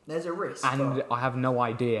there. There's a risk. And I have no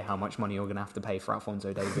idea how much money you're going to have to pay for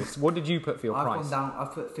Alphonso Davies. What did you put for your price?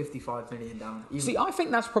 I've put 55 million down. See, I think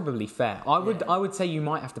that's probably fair. I would say you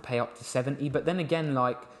might have to pay up to 70, but then again,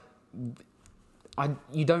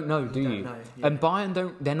 you don't know, do you? Know, yeah. And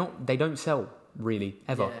Bayern they don't sell really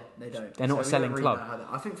ever. Yeah, they don't. They're not a selling club.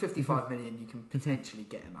 I think 55 million you can potentially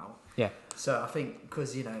get him out. Yeah. So I think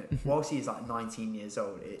because whilst he is like 19 years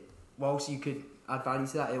old, whilst you could add value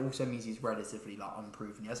to that, it also means he's relatively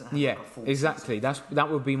unproven. He hasn't had a full exactly. season. That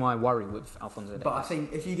would be my worry with Alphonso Davies. But I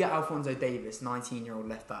think if you get Alphonso Davies, 19-year-old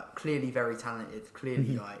left back, clearly very talented,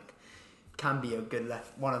 clearly can be a good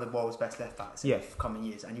one of the world's best left backs in the coming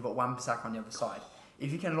years, and you've got Wan-Bissaka on the other side.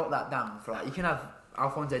 If you can lock that down for you can have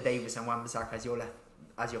Alphonso Davies and Wan-Bissaka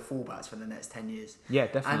as your fullbacks for the next 10 years. Yeah,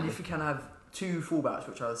 definitely. And if you can have two fullbacks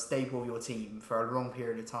which are the staple of your team for a long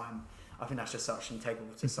period of time, I think that's just such integral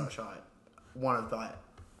to such one of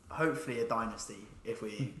hopefully a dynasty if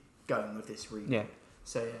we're going with this read. Yeah.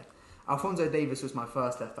 So Alphonso Davies was my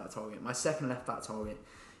first left back target. My second left back target.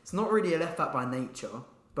 It's not really a left back by nature,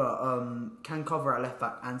 but can cover at left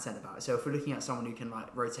back and centre back. So if we're looking at someone who can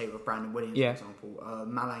rotate with Brandon Williams, for example,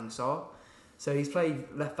 Malang Sarr. So he's played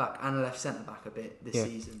left back and left centre back a bit this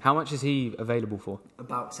season. How much is he available for?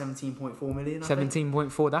 About 17.4 million.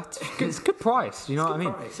 17.4. That's it's a good price. You know what I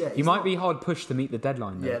mean? Price, yeah. You might be hard pushed to meet the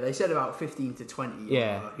dedeadline. Yeah, they said about 15 to 20.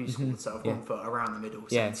 Who's scored, so I've gone for around the middle.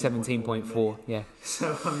 Yeah, 17.4. Yeah.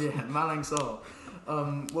 So Malang Sarr.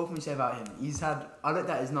 What can we say about him? I looked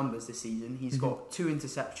at his numbers this season. He's got 2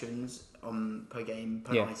 interceptions per game,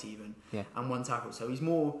 per night even, and 1 tackle. So he's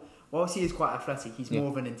more. Whilst he is quite athletic, he's more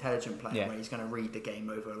of an intelligent player where he's going to read the game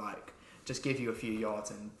over, just give you a few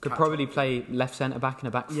yards and could probably play left centre back and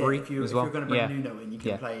a back three as well. If you're going to bring Nuno in, you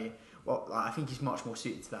can play. Well, I think he's much more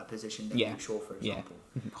suited to that position than Luke Shaw, for example.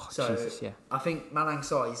 I think Malang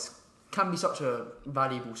Sarr can be such a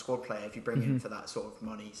valuable squad player if you bring him for that sort of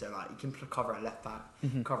money. So he can cover at left back,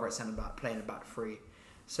 cover at centre back, play in a back three.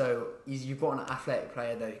 So you've got an athletic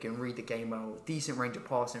player though who can read the game well, decent range of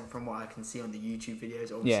passing from what I can see on the YouTube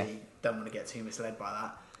videos. Obviously, don't want to get too misled by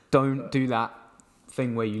that. Don't do that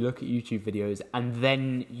thing where you look at YouTube videos and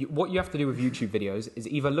then what you have to do with YouTube videos is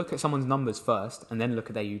either look at someone's numbers first and then look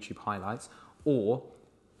at their YouTube highlights, or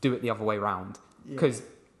do it the other way around. Because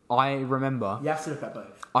I remember. You have to look at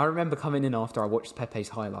both. I remember coming in after I watched Pepe's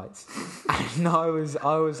highlights, and I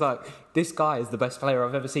was like, "This guy is the best player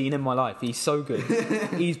I've ever seen in my life. He's so good.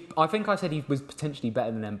 I think I said he was potentially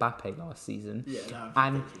better than Mbappe last season. Yeah, no,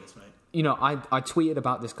 and ridiculous, mate. you know, I tweeted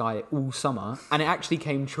about this guy all summer, and it actually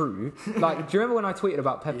came true. Like, do you remember when I tweeted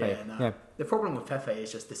about Pepe? Yeah, no. Yeah. The problem with Pepe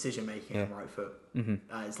is just decision making on right foot. Mm-hmm.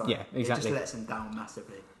 It's like, yeah, exactly. It just lets him down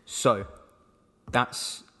massively. So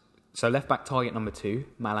left back target number 2,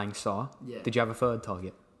 Malang Sarr. Yeah. Did you have a third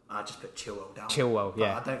target? I just put Chilwell down. Chilwell,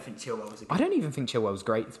 yeah. I don't think Chilwell was a good... I don't even think Chilwell's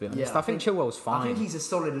great, to be honest. Yeah, I think Chilwell's fine. I think he's a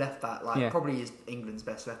solid left back. Probably is England's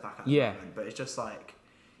best left back at the moment. But it's just like,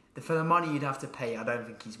 for the money you'd have to pay, I don't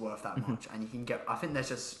think he's worth that much. And you can get... I think there's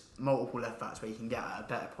just multiple left backs where you can get at a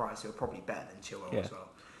better price who are probably better than Chilwell as well.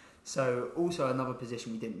 So, also another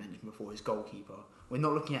position we didn't mention before is goalkeeper. We're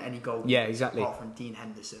not looking at any goalkeepers apart from Dean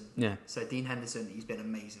Henderson. Yeah. So, Dean Henderson, he's been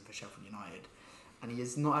amazing for Sheffield United. And he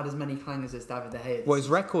has not had as many clangers as David De Gea. Well, his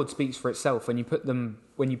record speaks for itself. When you put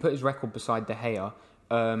his record beside De Gea,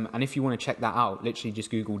 and if you want to check that out, literally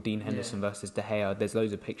just Google Dean Henderson versus De Gea. There's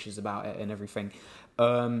loads of pictures about it and everything.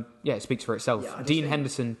 It speaks for itself. Yeah, Dean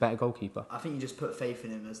Henderson, better goalkeeper. I think you just put faith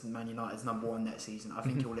in him as Man United's number 1 next season. I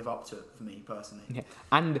think he'll live up to it for me personally. Yeah.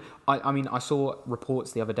 And I saw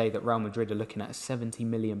reports the other day that Real Madrid are looking at a £70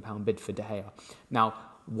 million bid for De Gea. Now,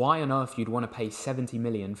 why on earth you'd want to pay 70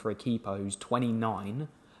 million for a keeper who's 29,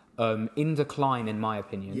 in decline in my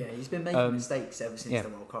opinion. Yeah, he's been making mistakes ever since the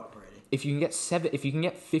World Cup, really. If you can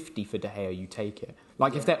get 50 for De Gea, you take it.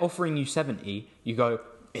 Like if they're offering you 70, you go,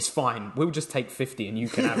 it's fine. We'll just take 50 and you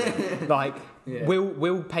can have it. Like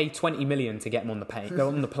we'll pay 20 million to get him on the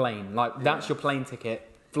plane. Like that's your plane ticket.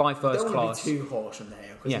 Fly first class. Don't want to be too harsh on De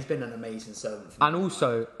Gea because he's been an amazing servant. For and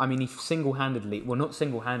also, I mean, he not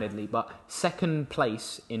single-handedly, but second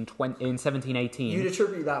place in 17-18. You'd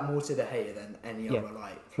attribute that more to De Gea than any other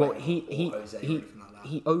player, he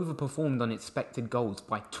overperformed on expected goals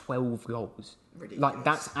by 12 goals. Ridiculous. Like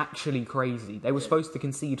that's actually crazy. They were supposed to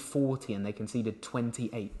concede 40 and they conceded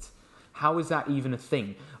 28. How is that even a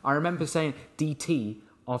thing? I remember saying DT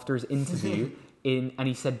after his interview and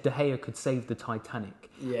he said De Gea could save the Titanic.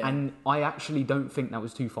 Yeah. And I actually don't think that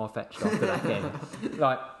was too far-fetched after that game.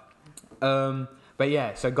 But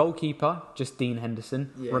yeah, so goalkeeper, just Dean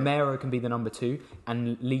Henderson. Yeah. Romero can be the number 2.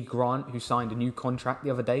 And Lee Grant, who signed a new contract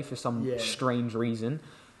the other day for some strange reason.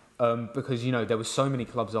 Because, you know, there were so many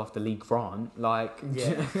clubs after Lee Grant. He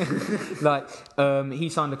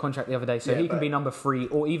signed a contract the other day, so he can be number 3.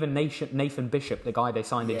 Or even Nathan Bishop, the guy they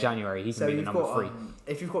signed in January, he can be the number 3.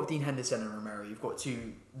 If you've got Dean Henderson and Romero, you've got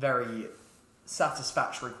 2 very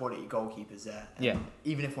satisfactory quality goalkeepers there. And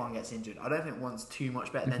even if one gets injured, I don't think one's too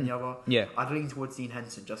much better than the other. Yeah. I'd lean towards Dean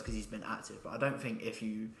Henderson just because he's been active. But I don't think if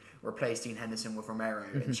you replace Dean Henderson with Romero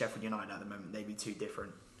in Sheffield United at the moment, they'd be too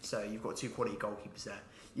different. So you've got 2 quality goalkeepers there.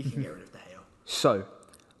 You can get rid of De Gea. So,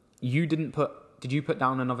 did you put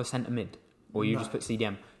down another centre mid? Or you just put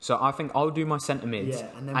CDM? So I think I'll do my centre mids,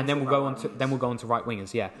 and then we'll go on to right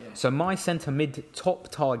wingers. Yeah. So my centre mid top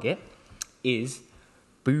target is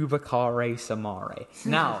Boubakary Samare.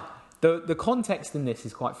 Now, the context in this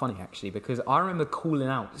is quite funny actually, because I remember calling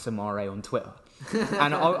out Samare on Twitter,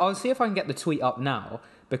 and I'll see if I can get the tweet up now,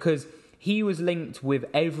 because he was linked with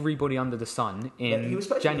everybody under the sun in he was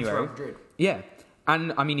January. To Madrid. Yeah,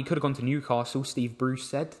 and I mean he could have gone to Newcastle. Steve Bruce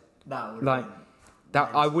said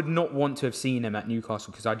I would not want to have seen him at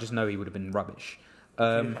Newcastle because I just know he would have been rubbish.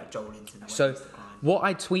 So what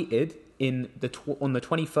I tweeted on the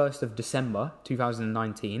 21st of December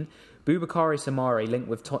 2019, Boubakary Samare linked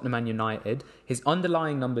with Tottenham and United. His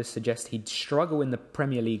underlying numbers suggest he'd struggle in the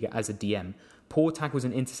Premier League as a DM. Poor tackles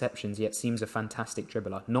and interceptions, yet seems a fantastic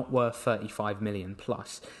dribbler. Not worth 35 million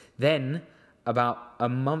plus. Then, about a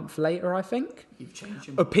month later, I think,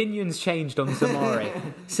 opinions changed on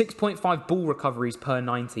Samare. 6.5 ball recoveries per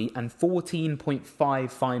 90 and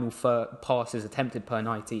 14.5 final passes attempted per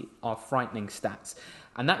 90 are frightening stats.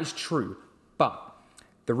 And that is true. But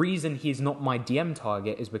the reason he is not my DM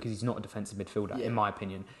target is because he's not a defensive midfielder, in my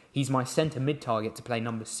opinion. He's my centre mid target to play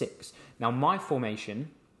number 6. Now, my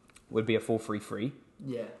formation would be a 4-3-3.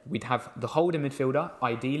 Yeah. We'd have the holding midfielder,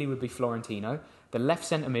 ideally would be Florentino. The left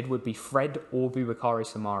centre mid would be Fred or Boubakary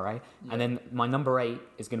Samare. Yeah. And then my number 8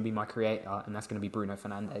 is going to be my creator, and that's going to be Bruno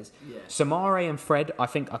Fernandes. Yeah. Samare and Fred, I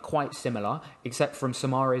think, are quite similar, except from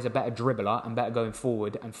Samare is a better dribbler and better going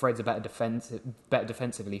forward, and Fred's a better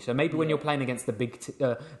defensively. So maybe when you're playing against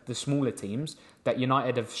the smaller teams that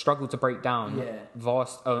United have struggled to break down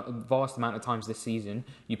vast amount of times this season,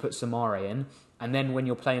 you put Samare in. And then when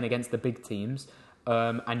you're playing against the big teams,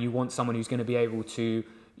 and you want someone who's going to be able to,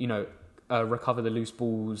 recover the loose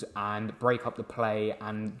balls and break up the play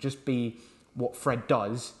and just be what Fred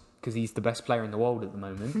does, because he's the best player in the world at the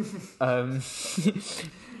moment.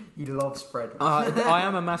 He loves Fred. I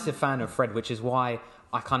am a massive fan of Fred, which is why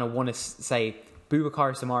I kind of want to say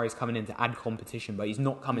Boubakary Samari is coming in to add competition, but he's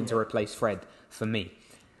not coming to replace Fred for me.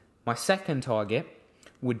 My second target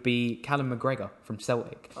would be Callum McGregor from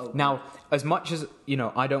Celtic. Oh, now, as much as,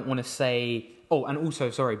 I don't want to say... Oh, and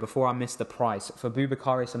also, sorry, before I miss the price, for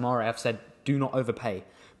Boubakary Samari, I've said do not overpay,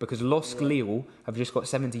 because LOSC Lille have just got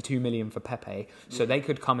 72 million for Pepe, so they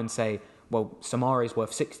could come and say, well, Samari is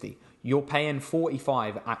worth 60. You're paying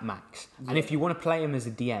 45 at max. And if you want to play him as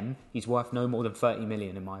a DM, he's worth no more than 30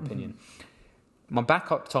 million, in my opinion. My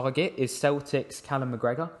backup target is Celtic's Callum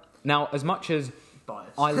McGregor. Now, as much as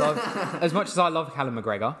I love Callum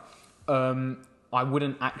McGregor, I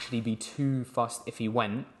wouldn't actually be too fussed if he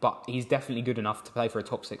went, but he's definitely good enough to play for a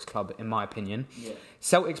top 6 club, in my opinion. Yeah.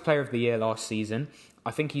 Celtic's Player of the Year last season.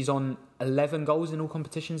 I think he's on 11 goals in all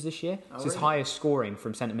competitions this year. It's his highest scoring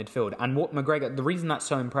from centre midfield. And what McGregor, the reason that's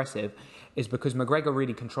so impressive is because McGregor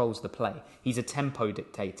really controls the play. He's a tempo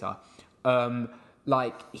dictator. What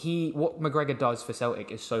McGregor does for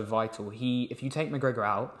Celtic is so vital. If you take McGregor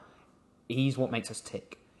out, he's what makes us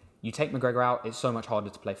tick. You take McGregor out, it's so much harder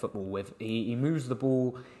to play football with. He moves the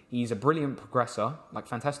ball. He's a brilliant progressor,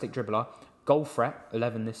 fantastic dribbler. Goal threat,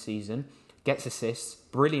 11 this season. Gets assists,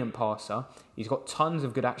 brilliant passer. He's got tons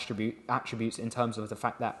of good attributes in terms of the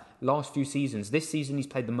fact that last few seasons, this season he's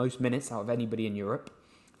played the most minutes out of anybody in Europe.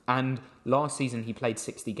 And last season he played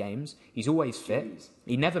 60 games. He's always fit. Jeez.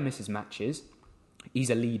 He never misses matches. He's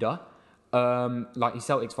a leader. He's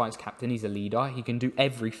Celtic's vice captain. He's a leader. He can do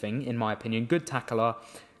everything, in my opinion. Good tackler,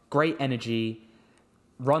 great energy,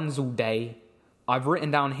 runs all day. I've written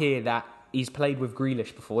down here that he's played with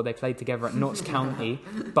Grealish before. They played together at Notts County.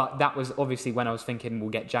 But that was obviously when I was thinking we'll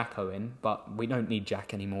get Jacko in. But we don't need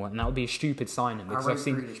Jack anymore. And that would be a stupid signing. Because I've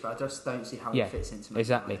seen Grealish, but I just don't see how he fits into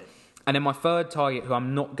exactly. And then my third target, who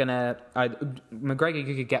I'm not going to... McGregor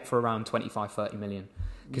you could get for around 25, 30 million.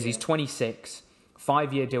 Because he's 26.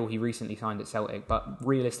 5-year deal he recently signed at Celtic. But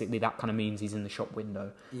realistically, that kind of means he's in the shop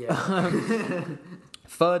window. Yeah.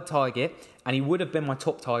 Third target, and he would have been my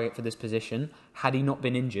top target for this position had he not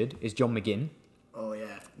been injured, is John McGinn. Oh,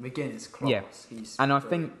 yeah. McGinn is class. Yeah. And I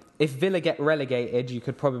think if Villa get relegated, you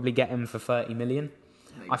could probably get him for 30 million.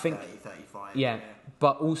 Maybe I think 30, 35. Yeah.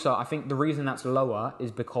 But also, I think the reason that's lower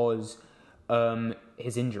is because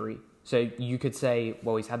his injury. So you could say,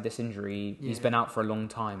 well, he's had this injury. Yeah. He's been out for a long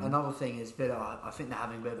time. Another thing is Villa, I think they're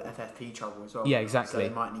having a bit of FFP trouble as well. Yeah, exactly. So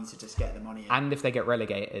they might need to just get the money in. And if they get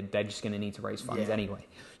relegated, they're just going to need to raise funds anyway.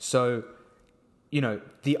 So,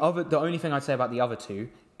 the only thing I'd say about the other two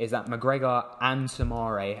is that McGregor and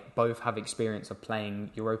Samare both have experience of playing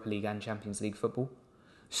Europa League and Champions League football.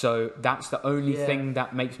 So that's the only thing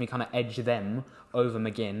that makes me kind of edge them over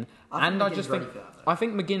McGinn. I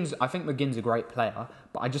think McGinn's a great player,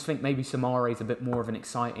 but I just think maybe Samare is a bit more of an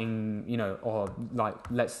exciting,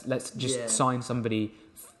 let's just sign somebody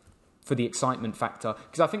for the excitement factor.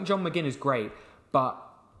 Because I think John McGinn is great, but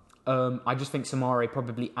I just think Samare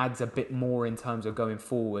probably adds a bit more in terms of going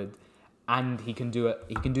forward. And he can do it.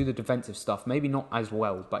 He can do the defensive stuff. Maybe not as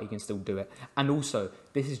well, but he can still do it. And also,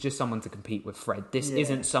 this is just someone to compete with Fred. This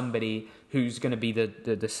isn't somebody who's going to be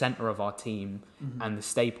the centre of our team and the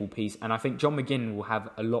staple piece. And I think John McGinn will have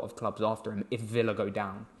a lot of clubs after him if Villa go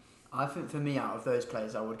down. I think for me, out of those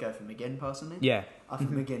players, I would go for McGinn personally. Yeah. I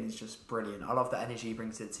think McGinn is just brilliant. I love the energy he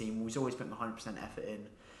brings to the team. He's always putting 100% effort in.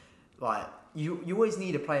 You always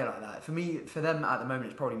need a player like that. For them at the moment,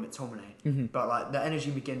 it's probably McTominay. But the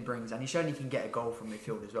energy McGinn brings, and he's shown he can get a goal from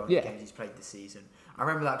midfield as well in the games he's played this season. I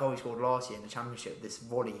remember that goal he scored last year in the Championship. This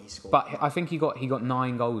volley he scored. But I think he got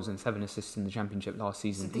 9 goals and 7 assists in the Championship last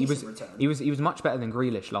season. He was much better than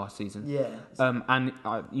Grealish last season. Yeah.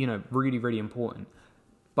 Really, really important.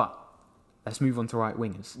 But let's move on to right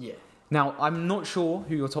wingers. Yeah. Now, I'm not sure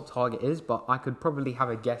who your top target is, but I could probably have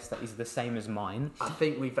a guess that is the same as mine. I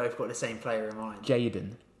think we've both got the same player in mind.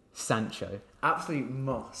 Jadon Sancho. Absolute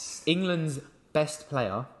must. England's best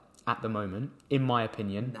player at the moment, in my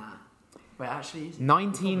opinion. Nah. Wait, actually... Is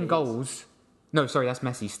 19 goals... No, sorry, that's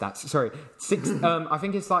Messi's stats. Sorry. 6... I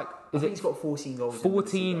think it's like... I think he's got 14 goals.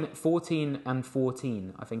 14 and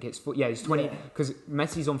 14. I think it's... it's 20... Because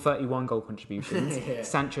Messi's on 31 goal contributions.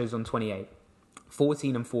 Sancho's on 28.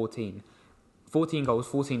 14 and 14. 14 goals,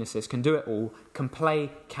 14 assists, can do it all, can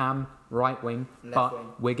play cam, right wing, left wing.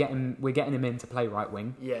 We're getting him in to play right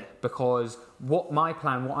wing. Yeah. Because what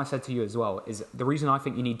I said to you as well, is the reason I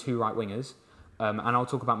think you need 2 right wingers, and I'll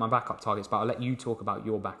talk about my backup targets, but I'll let you talk about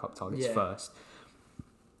your backup targets first.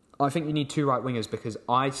 I think you need two right wingers because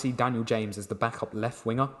I see Daniel James as the backup left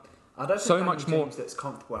winger. I don't think So Daniel much James more- that's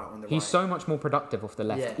comfortable out on the He's right. so much more productive off the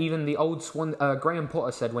left. Yeah. Even the old Graham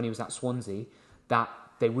Potter said when he was at Swansea that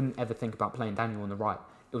they wouldn't ever think about playing Daniel on the right.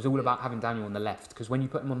 It was all about having Daniel on the left because when you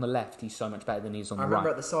put him on the left, he's so much better than he's on the right. I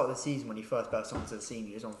remember at the start of the season when he first burst onto the scene,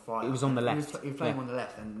 he was on fire. He was on the left. He was playing on the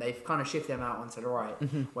left, and they've kind of shifted him out onto the right,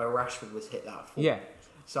 where Rashford was hit that full. Yeah.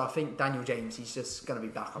 So I think Daniel James, he's just going to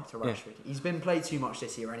be back up to Rashford. He's been played too much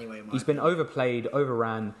this year anyway. He's been overplayed,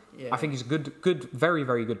 overran. Yeah. I think he's a good, very,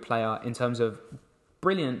 very good player in terms of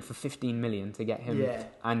brilliant for 15 million to get him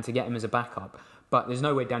and to get him as a backup. But there's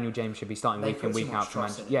no way Daniel James should be starting week in, week out for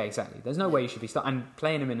Man. Yeah, exactly. There's no way he should be starting. And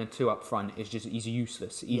playing him in a two up front is just, he's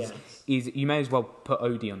useless. You may as well put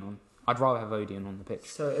Odeon on. I'd rather have Odeon on the pitch.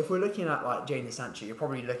 So if we're looking at like Jadon Sancho, you're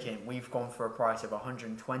probably looking. We've gone for a price of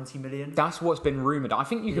 120 million. That's what's been rumoured. I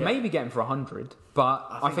think you could maybe get him for 100, but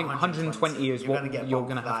I think 120 is what you're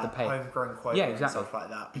going to have to pay. Homegrown quota and stuff like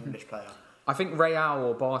that. English player. I think Real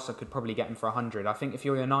or Barca could probably get him for 100. I think if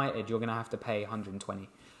you're United, you're going to have to pay 120.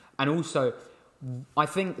 And also, I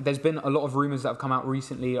think there's been a lot of rumours that have come out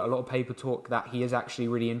recently, a lot of paper talk that he is actually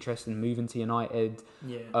really interested in moving to United.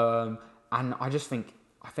 Yeah. And I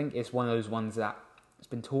think it's one of those ones that it's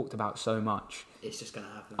been talked about so much. It's just going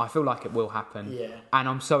to happen. I feel like it will happen. Yeah. And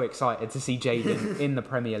I'm so excited to see Jadon in the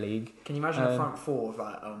Premier League. Can you imagine a front four of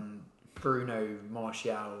like Bruno,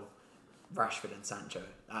 Martial, Rashford and Sancho?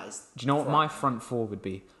 That is. Do you know what my front four would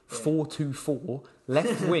be? 4-2-4.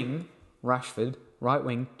 Left wing, Rashford. Right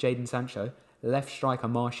wing, Jadon Sancho. Left striker,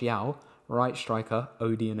 Martial. Right striker,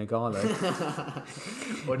 Odion Igalo.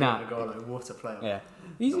 Igalo, what a player. Yeah.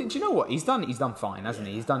 Do you know what? He's done fine, hasn't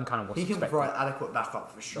he? He's done kind of what's expected. He can provide adequate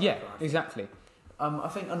backup for striker. Yeah, exactly. I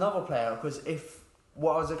think another player, because if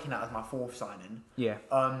what I was looking at as my fourth signing,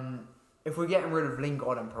 if we're getting rid of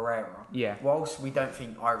Lingard and Pereira, whilst we don't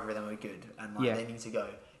think either of them are good and they need to go,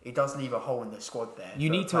 it does leave a hole in the squad there. You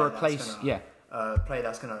need to replace, a player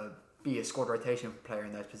that's going to be a squad rotation player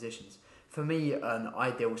in those positions. For me, an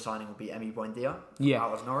ideal signing would be Emi Buendia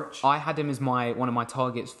out of Norwich. I had him as one of my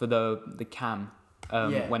targets for the cam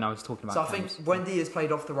when I was talking about. So I think Buendia has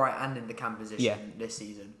played off the right and in the cam position this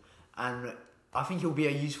season, and I think he'll be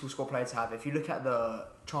a useful squad player to have. If you look at the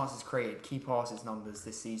chances created, key passes numbers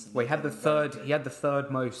this season. Well, he had the third. He had the third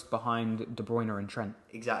most behind De Bruyne and Trent.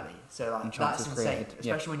 Exactly. So like that's insane,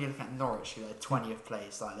 especially when you look at Norwich, who are 20th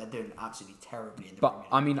place. Like they're doing absolutely terribly in the Premier League.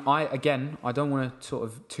 I mean, I don't want to sort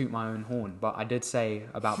of toot my own horn, but I did say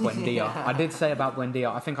about Buendia.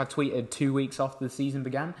 I think I tweeted 2 weeks after the season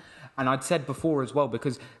began, and I'd said before as well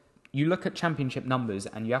because you look at Championship numbers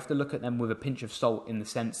and you have to look at them with a pinch of salt in the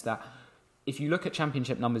sense that. If you look at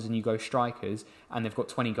Championship numbers and you go strikers and they've got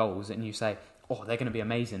 20 goals and you say, oh, they're going to be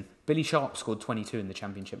amazing. Billy Sharp scored 22 in the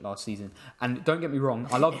Championship last season. And don't get me wrong,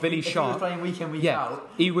 I love Billy Sharp. If he was playing week in, week out.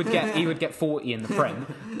 he would get 40 in the Prem.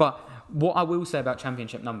 But what I will say about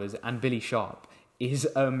Championship numbers and Billy Sharp is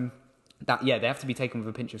that, they have to be taken with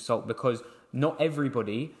a pinch of salt because not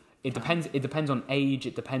everybody... It depends on age.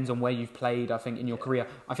 It depends on where you've played, I think, in your career.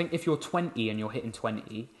 I think if you're 20 and you're hitting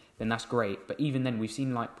 20... then that's great. But even then, we've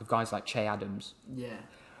seen like with guys like Che Adams. Yeah.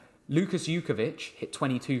 Lucas Jukovic hit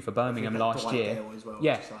 22 for Birmingham last year. Gale as well,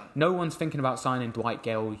 no one's thinking about signing Dwight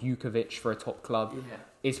Gale, Jukovic for a top club. Yeah.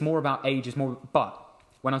 It's more about age. But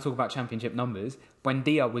when I talk about Championship numbers,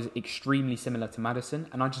 Buendia was extremely similar to Maddison,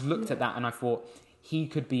 and I just looked at that and I thought he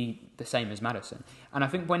could be the same as Maddison. And I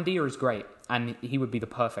think Buendia is great, and he would be the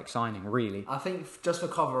perfect signing, really. I think just for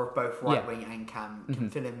cover of both right wing and cam,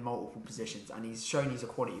 can fill in multiple positions, and he's shown he's a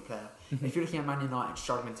quality player. If you're looking at Man United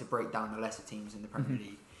struggling to break down the lesser teams in the Premier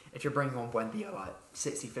League, if you're bringing on Buendia like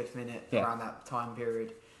 65th minute around that time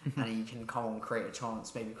period, and he can come on, create a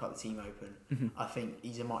chance, maybe cut the team open, I think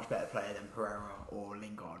he's a much better player than Pereira or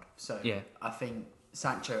Lingard. So I think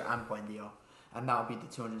Sancho and Buendia. And that would be the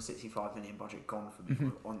 265 million budget gone for me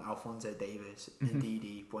on Alphonso Davies,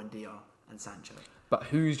 Ndidi, Buendia and Sancho. But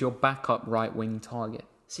who's your backup right wing target?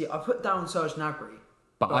 See, I put down Serge Gnabry.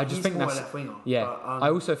 But I just think that's left winger. Yeah, but, I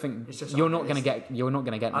also think you're not going to get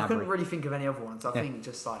Gnabry. I couldn't really think of any other ones. I think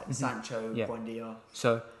just like Sancho, Buendia.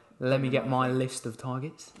 So let me get my list of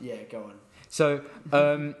targets. Yeah, go on. So,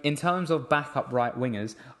 in terms of backup right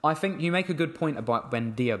wingers, I think you make a good point about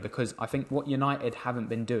Buendia because I think what United haven't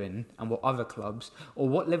been doing and what other clubs or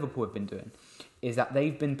what Liverpool have been doing is that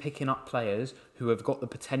they've been picking up players who have got the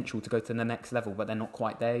potential to go to the next level, but they're not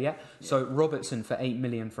quite there yet. Yeah. So Robertson for 8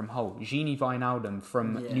 million from Hull, Gini Wijnaldum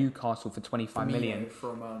from Newcastle for 25 million,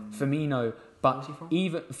 from Firmino. But he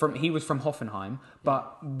was from Hoffenheim.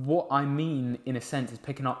 But what I mean, in a sense, is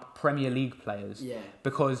picking up Premier League players. Yeah.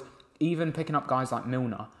 Because even picking up guys like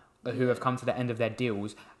Milner, who have come to the end of their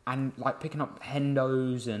deals, and like picking up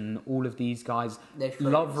Hendos and all of these guys.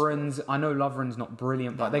 Lovren's. I know Lovren's not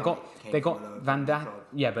brilliant, but they got Van Dijk.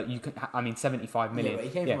 Yeah, but 75 million. Yeah, but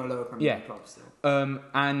he came from a lower Premier League club still.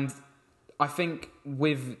 And I think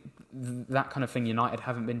with that kind of thing, United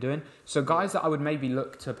haven't been doing. So guys that I would maybe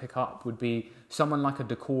look to pick up would be someone like a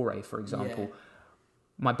Decore, for example. Yeah.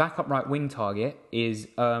 My backup right wing target is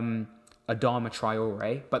Adama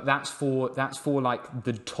Traore, but that's for like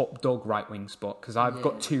the top dog right wing spot, because I've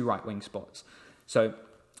got 2 right wing spots. So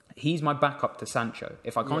he's my backup to Sancho.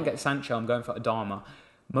 If I can't get Sancho, I'm going for Adama.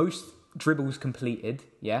 Most dribbles completed,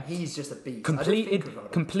 he's just a beast.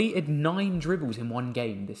 Completed 9 dribbles in one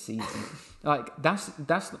game this season. Like that's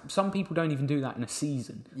some people don't even do that in a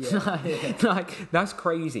season. Like that's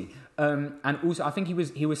crazy. And also I think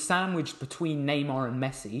he was sandwiched between Neymar and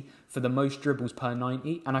Messi for the most dribbles per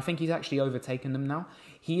 90, and I think he's actually overtaken them now.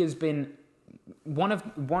 He has been one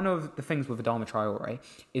of the things with Adama Traore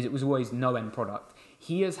is it was always no end product.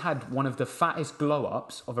 He has had one of the fattest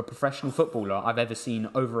glow-ups of a professional footballer I've ever seen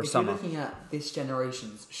over a summer. If you're looking at this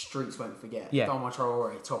generation's streets won't forget. Adama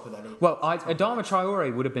Traore, top of that league. Well, Adama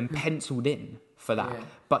Traore would have been penciled in for that.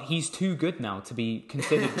 But he's too good now to be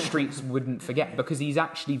considered streets wouldn't forget, because he's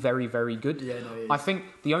actually very, very good. Yeah, no, he is. I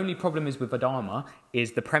think the only problem is with Adama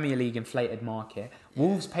is the Premier League inflated market.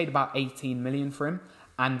 Wolves paid about 18 million for him,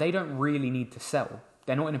 and they don't really need to sell.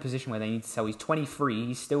 They're not in a position where they need to sell. He's 23.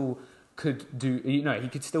 He still could do, he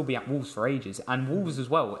could still be at Wolves for ages. And Wolves as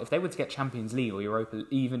well, if they were to get Champions League or Europa,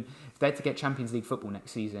 even if they're to get Champions League football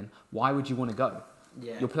next season, why would you want to go?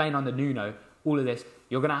 Yeah. You're playing under Nuno, all of this.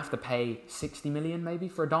 You're going to have to pay 60 million maybe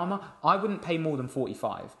for Adama. I wouldn't pay more than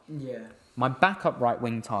 45. Yeah. My backup right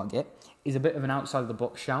wing target is a bit of an outside of the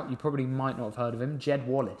box shout. You probably might not have heard of him. Jed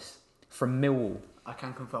Wallace from Millwall. I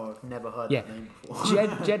can confirm I've never heard that name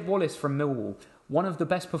before. Jed Wallace from Millwall. One of the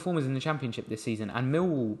best performers in the Championship this season. And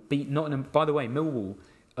Millwall beat Nottingham. By the way, Millwall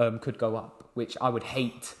could go up, which I would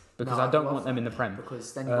hate, because I don't want them in the Prem.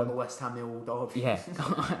 Because then you've got the West Ham Millwall derby. Yeah.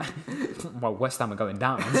 Well, West Ham are going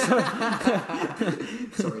down.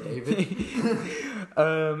 Sorry, David.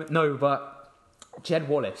 No, but Jed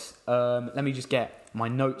Wallace. Let me just get my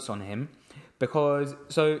notes on him.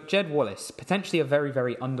 Jed Wallace, potentially a very,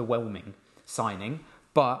 very underwhelming signing,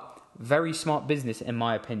 but very smart business in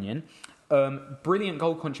my opinion. Brilliant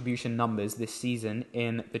goal contribution numbers this season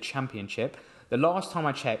in the Championship. The last time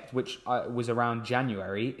I checked, which was around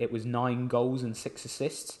January, it was 9 goals and 6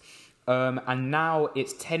 assists. And now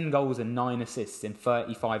it's 10 goals and 9 assists in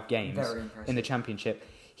 35 games in the Championship.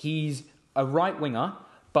 He's a right winger,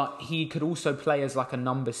 but he could also play as like a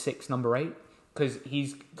number 6, number 8. Because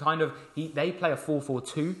he's they play a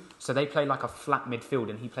 4-4-2, so they play like a flat midfield,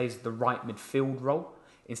 and he plays the right midfield role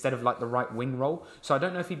instead of like the right wing role. So I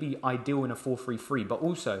don't know if he'd be ideal in a 4-3-3, but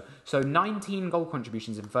also, so 19 goal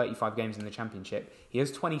contributions in 35 games in the Championship. He has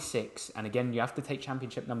 26, and again, you have to take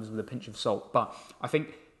Championship numbers with a pinch of salt, but I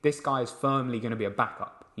think this guy is firmly going to be a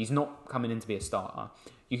backup. He's not coming in to be a starter.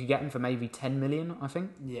 You could get him for maybe 10 million, I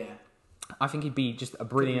think. Yeah. I think he'd be just a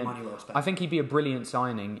brilliant. I think he'd be a brilliant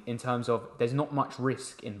signing in terms of there's not much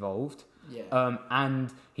risk involved. Yeah. And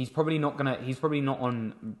he's probably not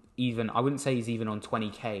on even. I wouldn't say he's even on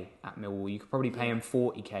 20k at Millwall. You could probably pay him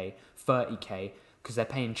 40k, 30k, because they're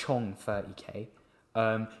paying Chong 30k.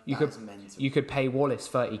 You could pay Wallace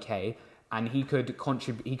 30k, and he could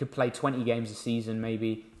contribute. He could play 20 games a season,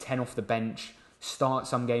 maybe 10 off the bench. Start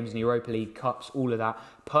some games in the Europa League, Cups, all of that.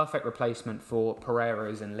 Perfect replacement for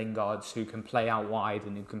Pereiras and Lingards, who can play out wide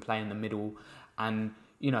and who can play in the middle. And,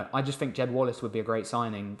 I just think Jed Wallace would be a great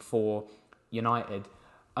signing for United.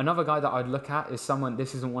 Another guy that I'd look at is someone,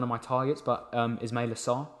 this isn't one of my targets, but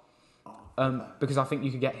Ismaila Sarr. Because I think you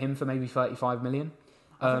could get him for maybe 35 million.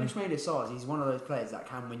 I think Ismaila Sarr, he's one of those players that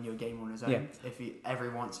can win you a game on his own every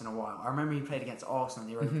once in a while. I remember he played against Arsenal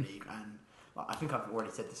in the Europa League, and I think I've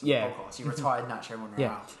already said this on the podcast. He retired Nacho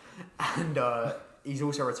Monreal. And he's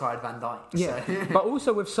also retired Van Dijk. Yeah. So. But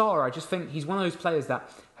also with Sarr, I just think he's one of those players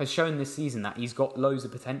that has shown this season that he's got loads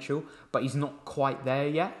of potential, but he's not quite there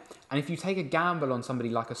yet. And if you take a gamble on somebody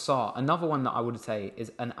like a Sarr, another one that I would say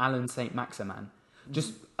is an Alan Saint-Maximin.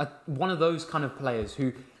 Just one of those kind of players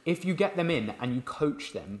who, if you get them in and you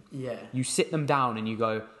coach them, you sit them down and you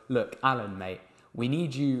go, look, Alan, mate, we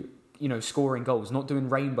need you, scoring goals, not doing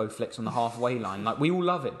rainbow flicks on the halfway line. Like, we all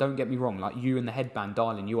love it, don't get me wrong. Like, you and the headband,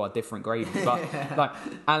 darling, you are different grades. But, like,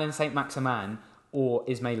 Alan Saint-Maximin or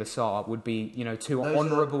Ismaila Sarr would be, two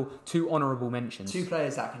honourable mentions. Two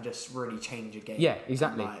players that can just really change a game. Yeah,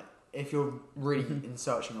 exactly. Like, if you're really in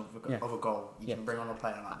searching of a goal, you can bring on a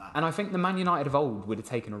player like that. And I think the Man United of old would have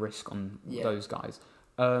taken a risk on those guys.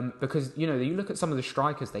 Because, you look at some of the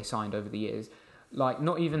strikers they signed over the years. like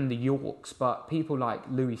not even the Yorks, but people like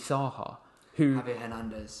Louis Saha, who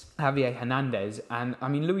Javier Hernandez, and I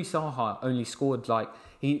mean Louis Saha only scored like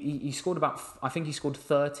he scored about, I think he scored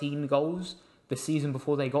 13 goals the season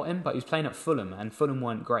before they got him, but he was playing at Fulham, and Fulham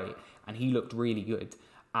weren't great, and he looked really good.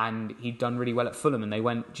 And he'd done really well at Fulham, and they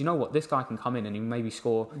went, do you know what? This guy can come in and he maybe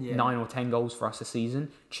score 9 or 10 goals for us a season,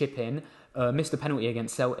 chip in, missed a penalty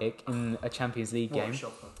against Celtic in a Champions League game.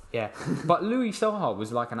 Yeah, but Louis Saha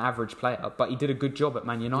was like an average player, but he did a good job at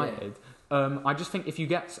Man United. I just think if you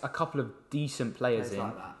get a couple of decent players in,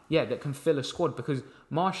 like that can fill a squad, because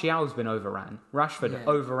Martial's been overran. Rashford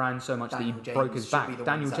overran so much Daniel that he James broke his back.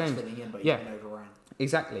 Daniel James,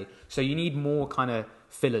 exactly. So you need more kind of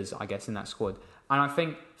fillers, I guess, in that squad. And I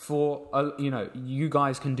think for, you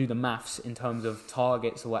guys can do the maths in terms of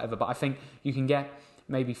targets or whatever, but I think you can get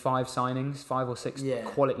maybe 5 or 6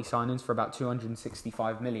 quality signings for about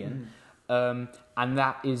 265 million. And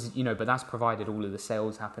that is, but that's provided all of the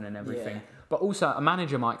sales happen and everything. Yeah. But also a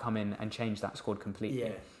manager might come in and change that squad completely.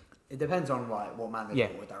 Yeah. It depends on what manager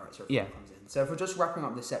or director comes in. So if we're just wrapping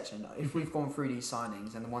up this section, if we've gone through these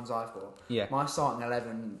signings and the ones I've got, my starting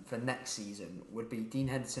 11 for next season would be Dean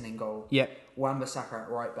Henderson in goal, Wan-Bissaka at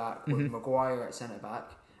right back, with Maguire at centre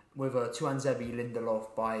back, with Tuanzebe,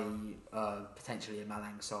 Lindelof by potentially a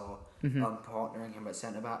Malang Sarr, partnering him at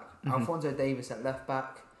centre back, Alphonso Davies at left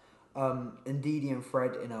back, Ndidi and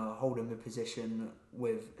Fred in a holding mid position,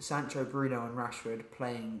 with Sancho, Bruno and Rashford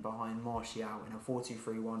playing behind Martial in a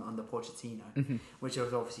 4-2-3-1 under Pochettino, which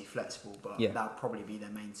was obviously flexible, but that would probably be their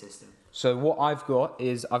main system. So what I've got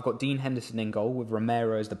is I've got Dean Henderson in goal with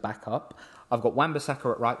Romero as the backup. I've got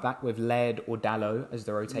Wan-Bissaka at right back with Laird or Dalot as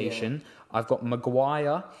the rotation. I've got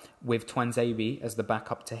Maguire with Tuanzebe as the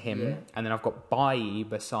backup to him. And then I've got Bailly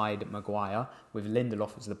beside Maguire with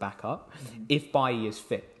Lindelof as the backup. If Bailly is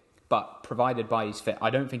fit. But provided Bailly's fit, I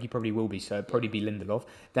don't think he probably will be, so it'll probably be Lindelof.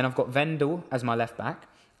 Then I've got Vendel as my left back,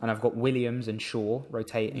 and I've got Williams and Shaw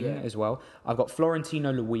rotating as well. I've got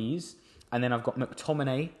Florentino Luis, and then I've got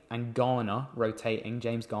McTominay and Garner rotating,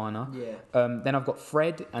 James Garner. Then I've got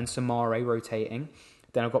Fred and Samare rotating.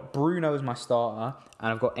 Then I've got Bruno as my starter,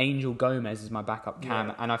 and I've got Angel Gomez as my backup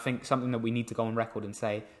cam. And I think something that we need to go on record and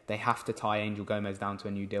say, they have to tie Angel Gomez down to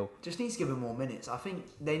a new deal. Just needs to give him more minutes. I think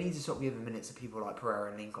they need to stop giving minutes to people like Pereira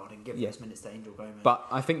and Lingard and give those minutes to Angel Gomez. But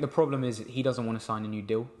I think the problem is he doesn't want to sign a new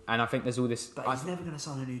deal. And I think there's all this... But he's never going to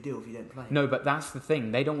sign a new deal if you don't play him. No, but that's the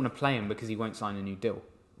thing. They don't want to play him because he won't sign a new deal.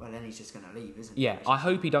 Well, then he's just going to leave, isn't he? Yeah, I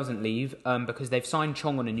hope he doesn't leave because they've signed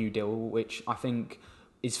Chong on a new deal, which I think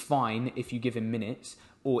is fine if you give him minutes.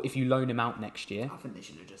 Or if you loan him out next year. I think they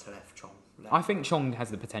should have just left Chong. I think Chong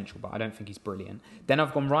has the potential, but I don't think he's brilliant. Then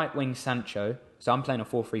I've gone right wing Sancho. So I'm playing a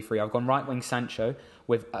 4-3-3. I've gone right wing Sancho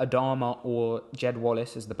with Adama or Jed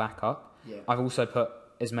Wallace as the backup. I've also put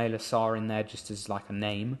Ismaila Sarr in there just as like a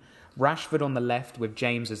name. Rashford on the left with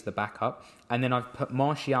James as the backup. And then I've put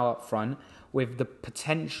Martial up front with the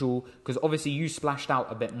potential, because obviously you splashed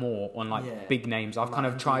out a bit more on like big names. I've kind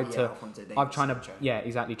of tried to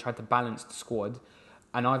balance the squad.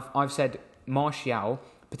 And I've said Martial,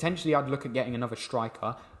 potentially I'd look at getting another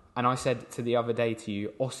striker. And I said to the other day to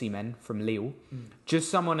you, Osimhen from Lille.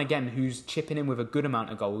 Just someone, again, who's chipping in with a good amount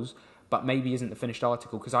of goals, but maybe isn't the finished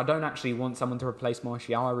article. Because I don't actually want someone to replace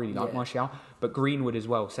Martial. I really like Martial. But Greenwood as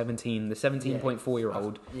well, the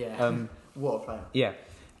 17.4-year-old. What a player. Yeah.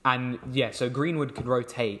 And so Greenwood could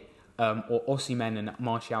rotate. Or Osimhen and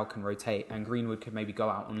Martial can rotate, and Greenwood could maybe go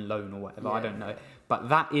out on loan or whatever. I don't know. But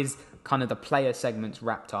that is kind of the player segments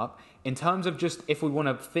wrapped up. In terms of just if we want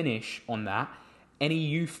to finish on that, any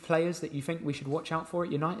youth players that you think we should watch out for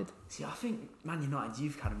at United? See, I think Man United's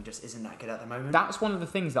youth academy just isn't that good at the moment. That's one of the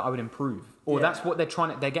things that I would improve. Or that's what they're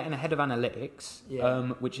trying to... They're getting ahead of analytics,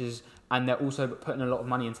 which is... And they're also putting a lot of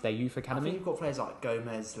money into their youth academy. I think you've got players like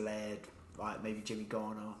Gomez, Laird, like maybe Jimmy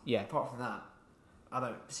Garner. Yeah. Apart from that, I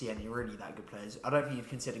don't see any really that good players. I don't think you've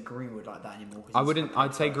considered Greenwood like that anymore.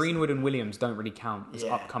 I'd say Greenwood and Williams don't really count as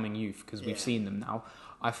upcoming youth because we've seen them now.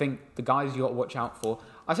 I think the guys you got to watch out for,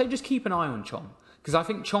 I say just keep an eye on Chong. Because I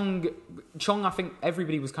think Chong, I think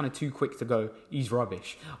everybody was kind of too quick to go, he's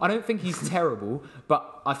rubbish. I don't think he's terrible,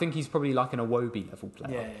 but I think he's probably like an Iwobi level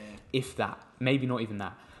player. If that. Maybe not even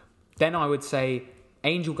that. Then I would say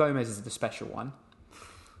Angel Gomez is the special one.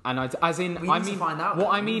 And what I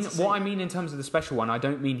mean in terms of the special one, I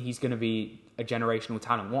don't mean he's going to be a generational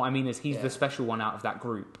talent. What I mean is he's the special one out of that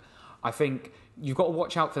group. I think you've got to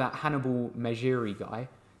watch out for that Hannibal Mejiri guy,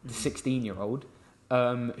 the 16-year-old,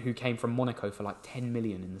 who came from Monaco for like 10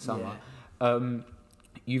 million in the summer.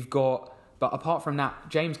 But apart from that,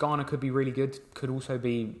 James Garner could be really good, could also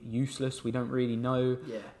be useless. We don't really know.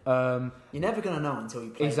 You're never going to know until you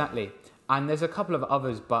play. Exactly. And there's a couple of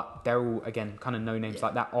others, but they're all, again, kind of no names,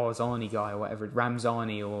 like that Arzani guy or whatever,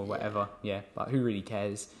 Ramzani or whatever. Yeah, but who really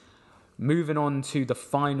cares? Moving on to the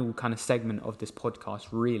final kind of segment of this podcast,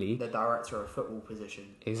 really. The director of football position.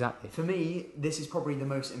 Exactly. For me, this is probably the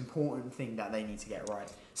most important thing that they need to get right.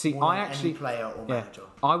 See, more I than actually... any player or manager.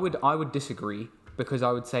 I would disagree, because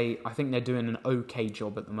I would say I think they're doing an okay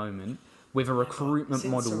job at the moment with a recruitment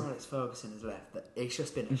model. Since Sir Alex Ferguson has left, it's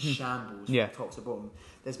just been a shambles from top to bottom.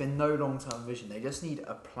 There's been no long-term vision. They just need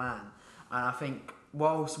a plan. And I think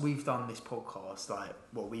whilst we've done this podcast, like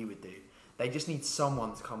what we would do, they just need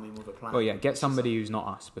someone to come in with a plan. Well, yeah, get somebody who's not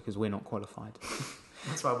us, because we're not qualified.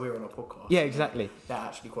 That's why we're on a podcast. Yeah, exactly. They're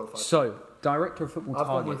actually qualified. So, director of football I've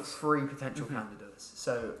targets. gone with 3 potential candidates.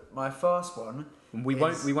 So, my first one. We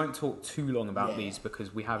won't talk too long about these,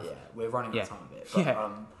 because we have. Yeah, we're running out of time a bit.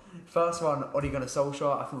 But, first one, Ole Gunnar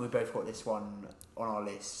Solskjaer. I think we both got this one on our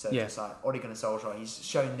list. So just like Ole Gunnar Solskjaer, he's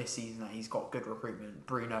shown this season that he's got good recruitment.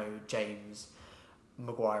 Bruno, James,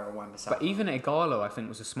 Maguire, and Wan-Bissaka. But even Igalo, I think,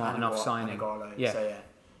 was a smart enough signing. Yeah. So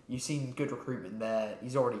you've seen good recruitment there.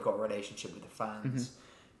 He's already got a relationship with the fans.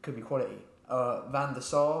 Could be quality. Van der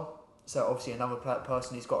Sar. So obviously another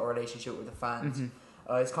person who's got a relationship with the fans.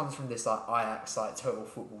 It comes from this like Ajax total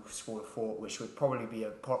football school of thought, which would probably be a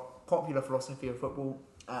popular philosophy of football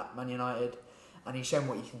at Man United. And he's shown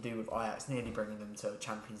what you can do with Ajax, nearly bringing them to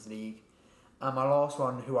Champions League. And my last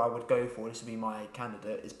one, who I would go for, this would be my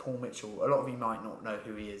candidate, is Paul Mitchell. A lot of you might not know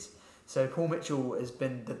who he is. So Paul Mitchell has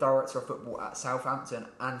been the director of football at Southampton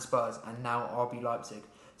and Spurs, and now RB Leipzig.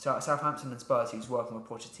 So at Southampton and Spurs, he was working with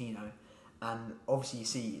Pochettino. And obviously you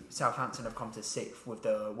see Southampton have come to 6th with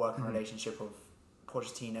the working relationship of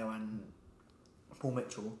Pochettino and Paul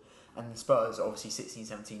Mitchell. And Spurs, obviously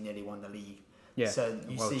 16-17, nearly won the league. Yeah, so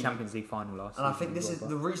you see Champions League final last season. And I think this is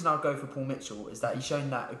the reason I'll go for Paul Mitchell is that he's shown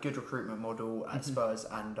that a good recruitment model at Spurs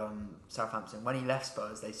and Southampton. When he left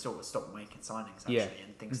Spurs, they sort of stopped making signings actually,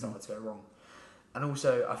 and things started to go wrong. And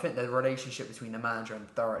also, I think the relationship between the manager and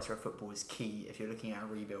the director of football is key if you're looking at a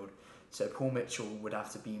rebuild. So Paul Mitchell would have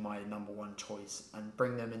to be my number one choice, and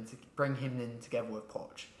bring him in together with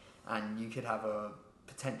Poch, and you could have a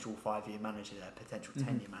potential 5-year manager there, potential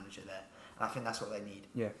 10-year manager there. And I think that's what they need.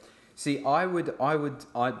 Yeah. See,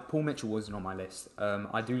 Paul Mitchell wasn't on my list.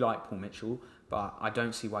 I do like Paul Mitchell, but I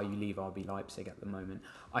don't see why you leave RB Leipzig at the moment.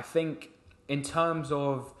 I think in terms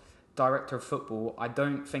of director of football, I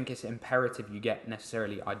don't think it's imperative you get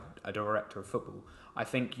necessarily a director of football. I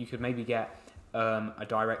think you could maybe get a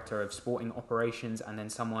director of sporting operations, and then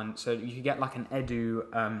someone, so you could get like an Edu,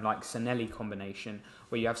 like Sanelli combination,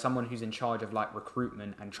 where you have someone who's in charge of like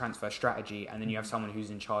recruitment and transfer strategy, and then you have someone who's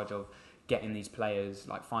in charge of getting these players,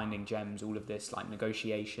 like finding gems, all of this, like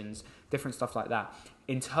negotiations, different stuff like that.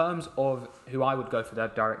 In terms of who I would go for the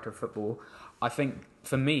director of football, I think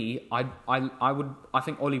for me, I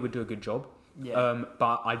think Ollie would do a good job. Yeah.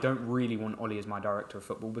 But I don't really want Ollie as my director of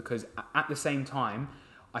football, because at the same time,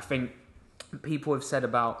 I think people have said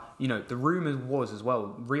about, the rumours was as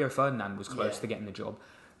well, Rio Ferdinand was close to getting the job.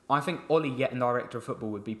 I think Ollie getting director of football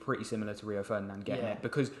would be pretty similar to Rio Ferdinand getting it,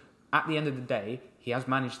 because at the end of the day, he has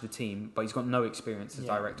managed the team, but he's got no experience as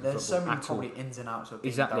director of football. There's so many probably ins and outs of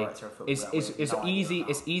being director of football.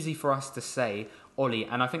 It's easy for us to say Ollie,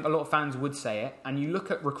 and I think a lot of fans would say it. And you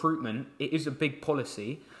look at recruitment; it is a big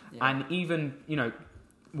policy, and even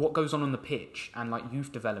what goes on the pitch and like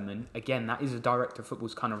youth development. Again, that is a director of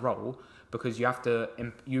football's kind of role, because you have to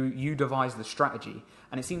you devise the strategy,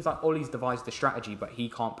 and it seems like Ollie's devised the strategy, but he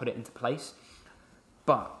can't put it into place.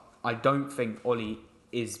 But I don't think Ollie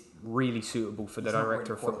is really suitable for the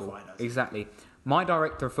director of football. Exactly. My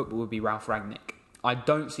director of football would be Ralf Rangnick. I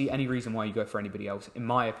don't see any reason why you go for anybody else, in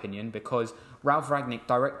my opinion, because Ralf Rangnick,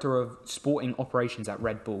 director of sporting operations at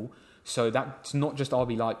Red Bull, so that's not just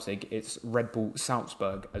RB Leipzig, it's Red Bull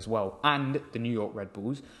Salzburg as well, and the New York Red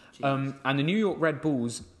Bulls. And the New York Red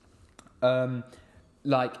Bulls,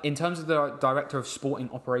 like in terms of the director of sporting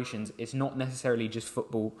operations, it's not necessarily just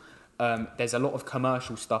football. There's a lot of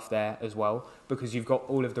commercial stuff there as well, because you've got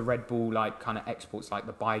all of the Red Bull like kind of exports, like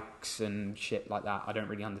the bikes and shit like that. I don't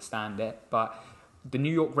really understand it, but the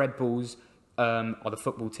New York Red Bulls are the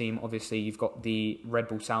football team. Obviously, you've got the Red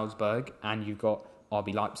Bull Salzburg and you've got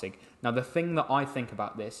RB Leipzig. Now, the thing that I think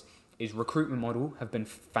about this is recruitment model have been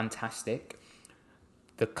fantastic.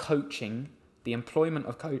 The coaching, the employment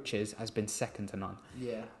of coaches has been second to none.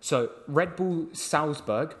 Yeah. So Red Bull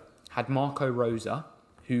Salzburg had Marco Rosa,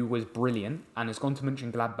 who was brilliant and has gone to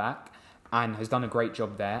Mönchengladbach and has done a great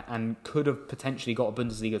job there and could have potentially got a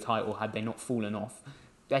Bundesliga title had they not fallen off.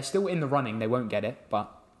 They're still in the running, they won't get it, but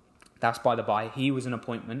that's by the by. He was an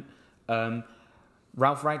appointment.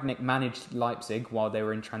 Ralf Rangnick managed Leipzig while they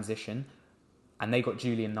were in transition. and they got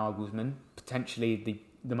Julian Nagelsmann, potentially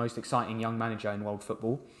the most exciting young manager in world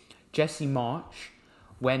football. Jesse Marsch,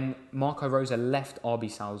 when Marco Rose left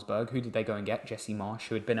RB Salzburg, who did they go and get? Jesse Marsch,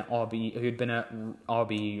 who had been at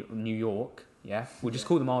RB New York. Yeah, we'll just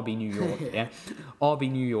call them RB New York. Yeah,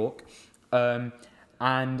 RB New York.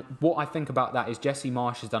 And what I think about that is Jesse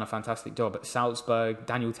Marsch has done a fantastic job at Salzburg.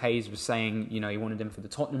 Daniel Tays was saying, he wanted him for the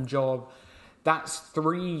Tottenham job. That's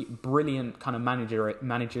 3 brilliant kind of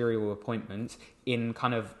managerial appointments in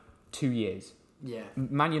kind of 2 years. Yeah.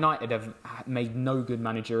 Man United have made no good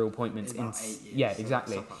managerial appointments in 8 years. Yeah,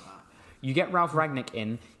 exactly. Like that. You get Ralf Rangnick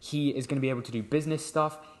in, he is going to be able to do business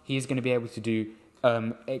stuff. He is going to be able to do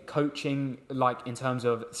coaching, like in terms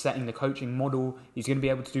of setting the coaching model. He's going to be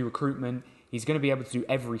able to do recruitment. He's going to be able to do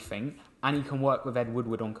everything, and he can work with Ed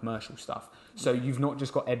Woodward on commercial stuff. So you've not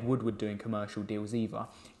just got Ed Woodward doing commercial deals either.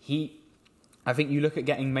 I think you look at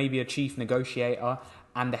getting maybe a chief negotiator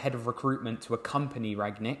and the head of recruitment to accompany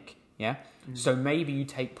Rangnick, yeah? Mm-hmm. So maybe you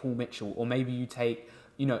take Paul Mitchell, or maybe you take,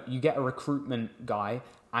 you get a recruitment guy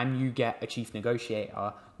and you get a chief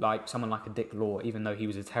negotiator, like someone like a Dick Law, even though he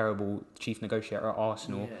was a terrible chief negotiator at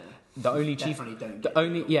Arsenal. Yeah. The only chief,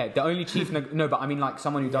 no, but I mean like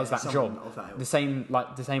someone who does that job, the same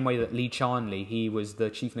way that Lee Charnley, he was the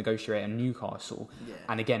chief negotiator in Newcastle,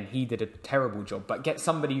 and again he did a terrible job. But get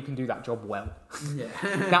somebody who can do that job well. Yeah,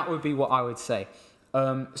 that would be what I would say.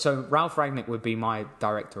 So Ralf Rangnick would be my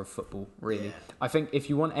director of football. Really, yeah. I think if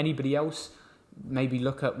you want anybody else, maybe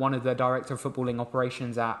look at one of the director of footballing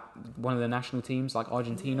operations at one of the national teams, like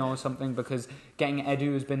Argentina or something, because getting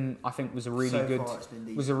Edu was a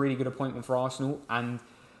really good appointment for Arsenal.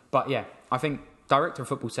 But yeah, I think director of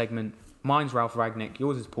football segment, mine's Ralf Rangnick,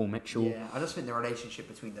 yours is Paul Mitchell. Yeah, I just think the relationship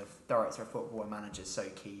between the director of football and manager is so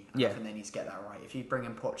key. I think they need to get that right. If you bring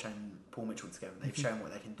in Poch and Paul Mitchell together, they've shown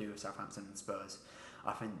what they can do with Southampton and Spurs.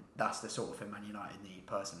 I think that's the sort of thing Man United need,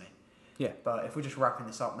 personally. Yeah. But if we're just wrapping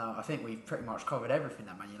this up now, I think we've pretty much covered everything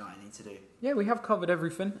that Man United need to do. Yeah, we have covered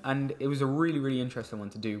everything, and it was a really, really interesting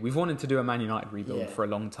one to do. We've wanted to do a Man United rebuild for a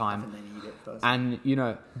long time. I think they need it first. And,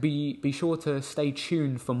 be sure to stay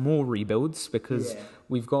tuned for more rebuilds, because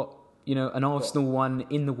we've got, an Arsenal one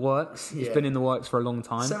in the works. It's been in the works for a long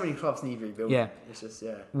time. So many clubs need rebuilding. Yeah. It's just,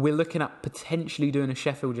 We're looking at potentially doing a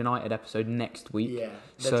Sheffield United episode next week. Yeah.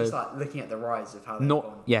 They're just like looking at the rise of how they've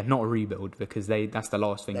gone. Yeah, not a rebuild, because that's the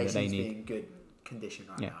last thing that they need. They seem to be in good condition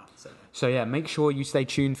right now. So yeah, make sure you stay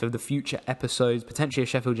tuned for the future episodes, potentially a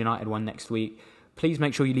Sheffield United one next week. Please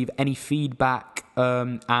make sure you leave any feedback,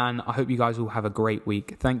 and I hope you guys all have a great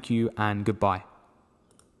week. Thank you and goodbye.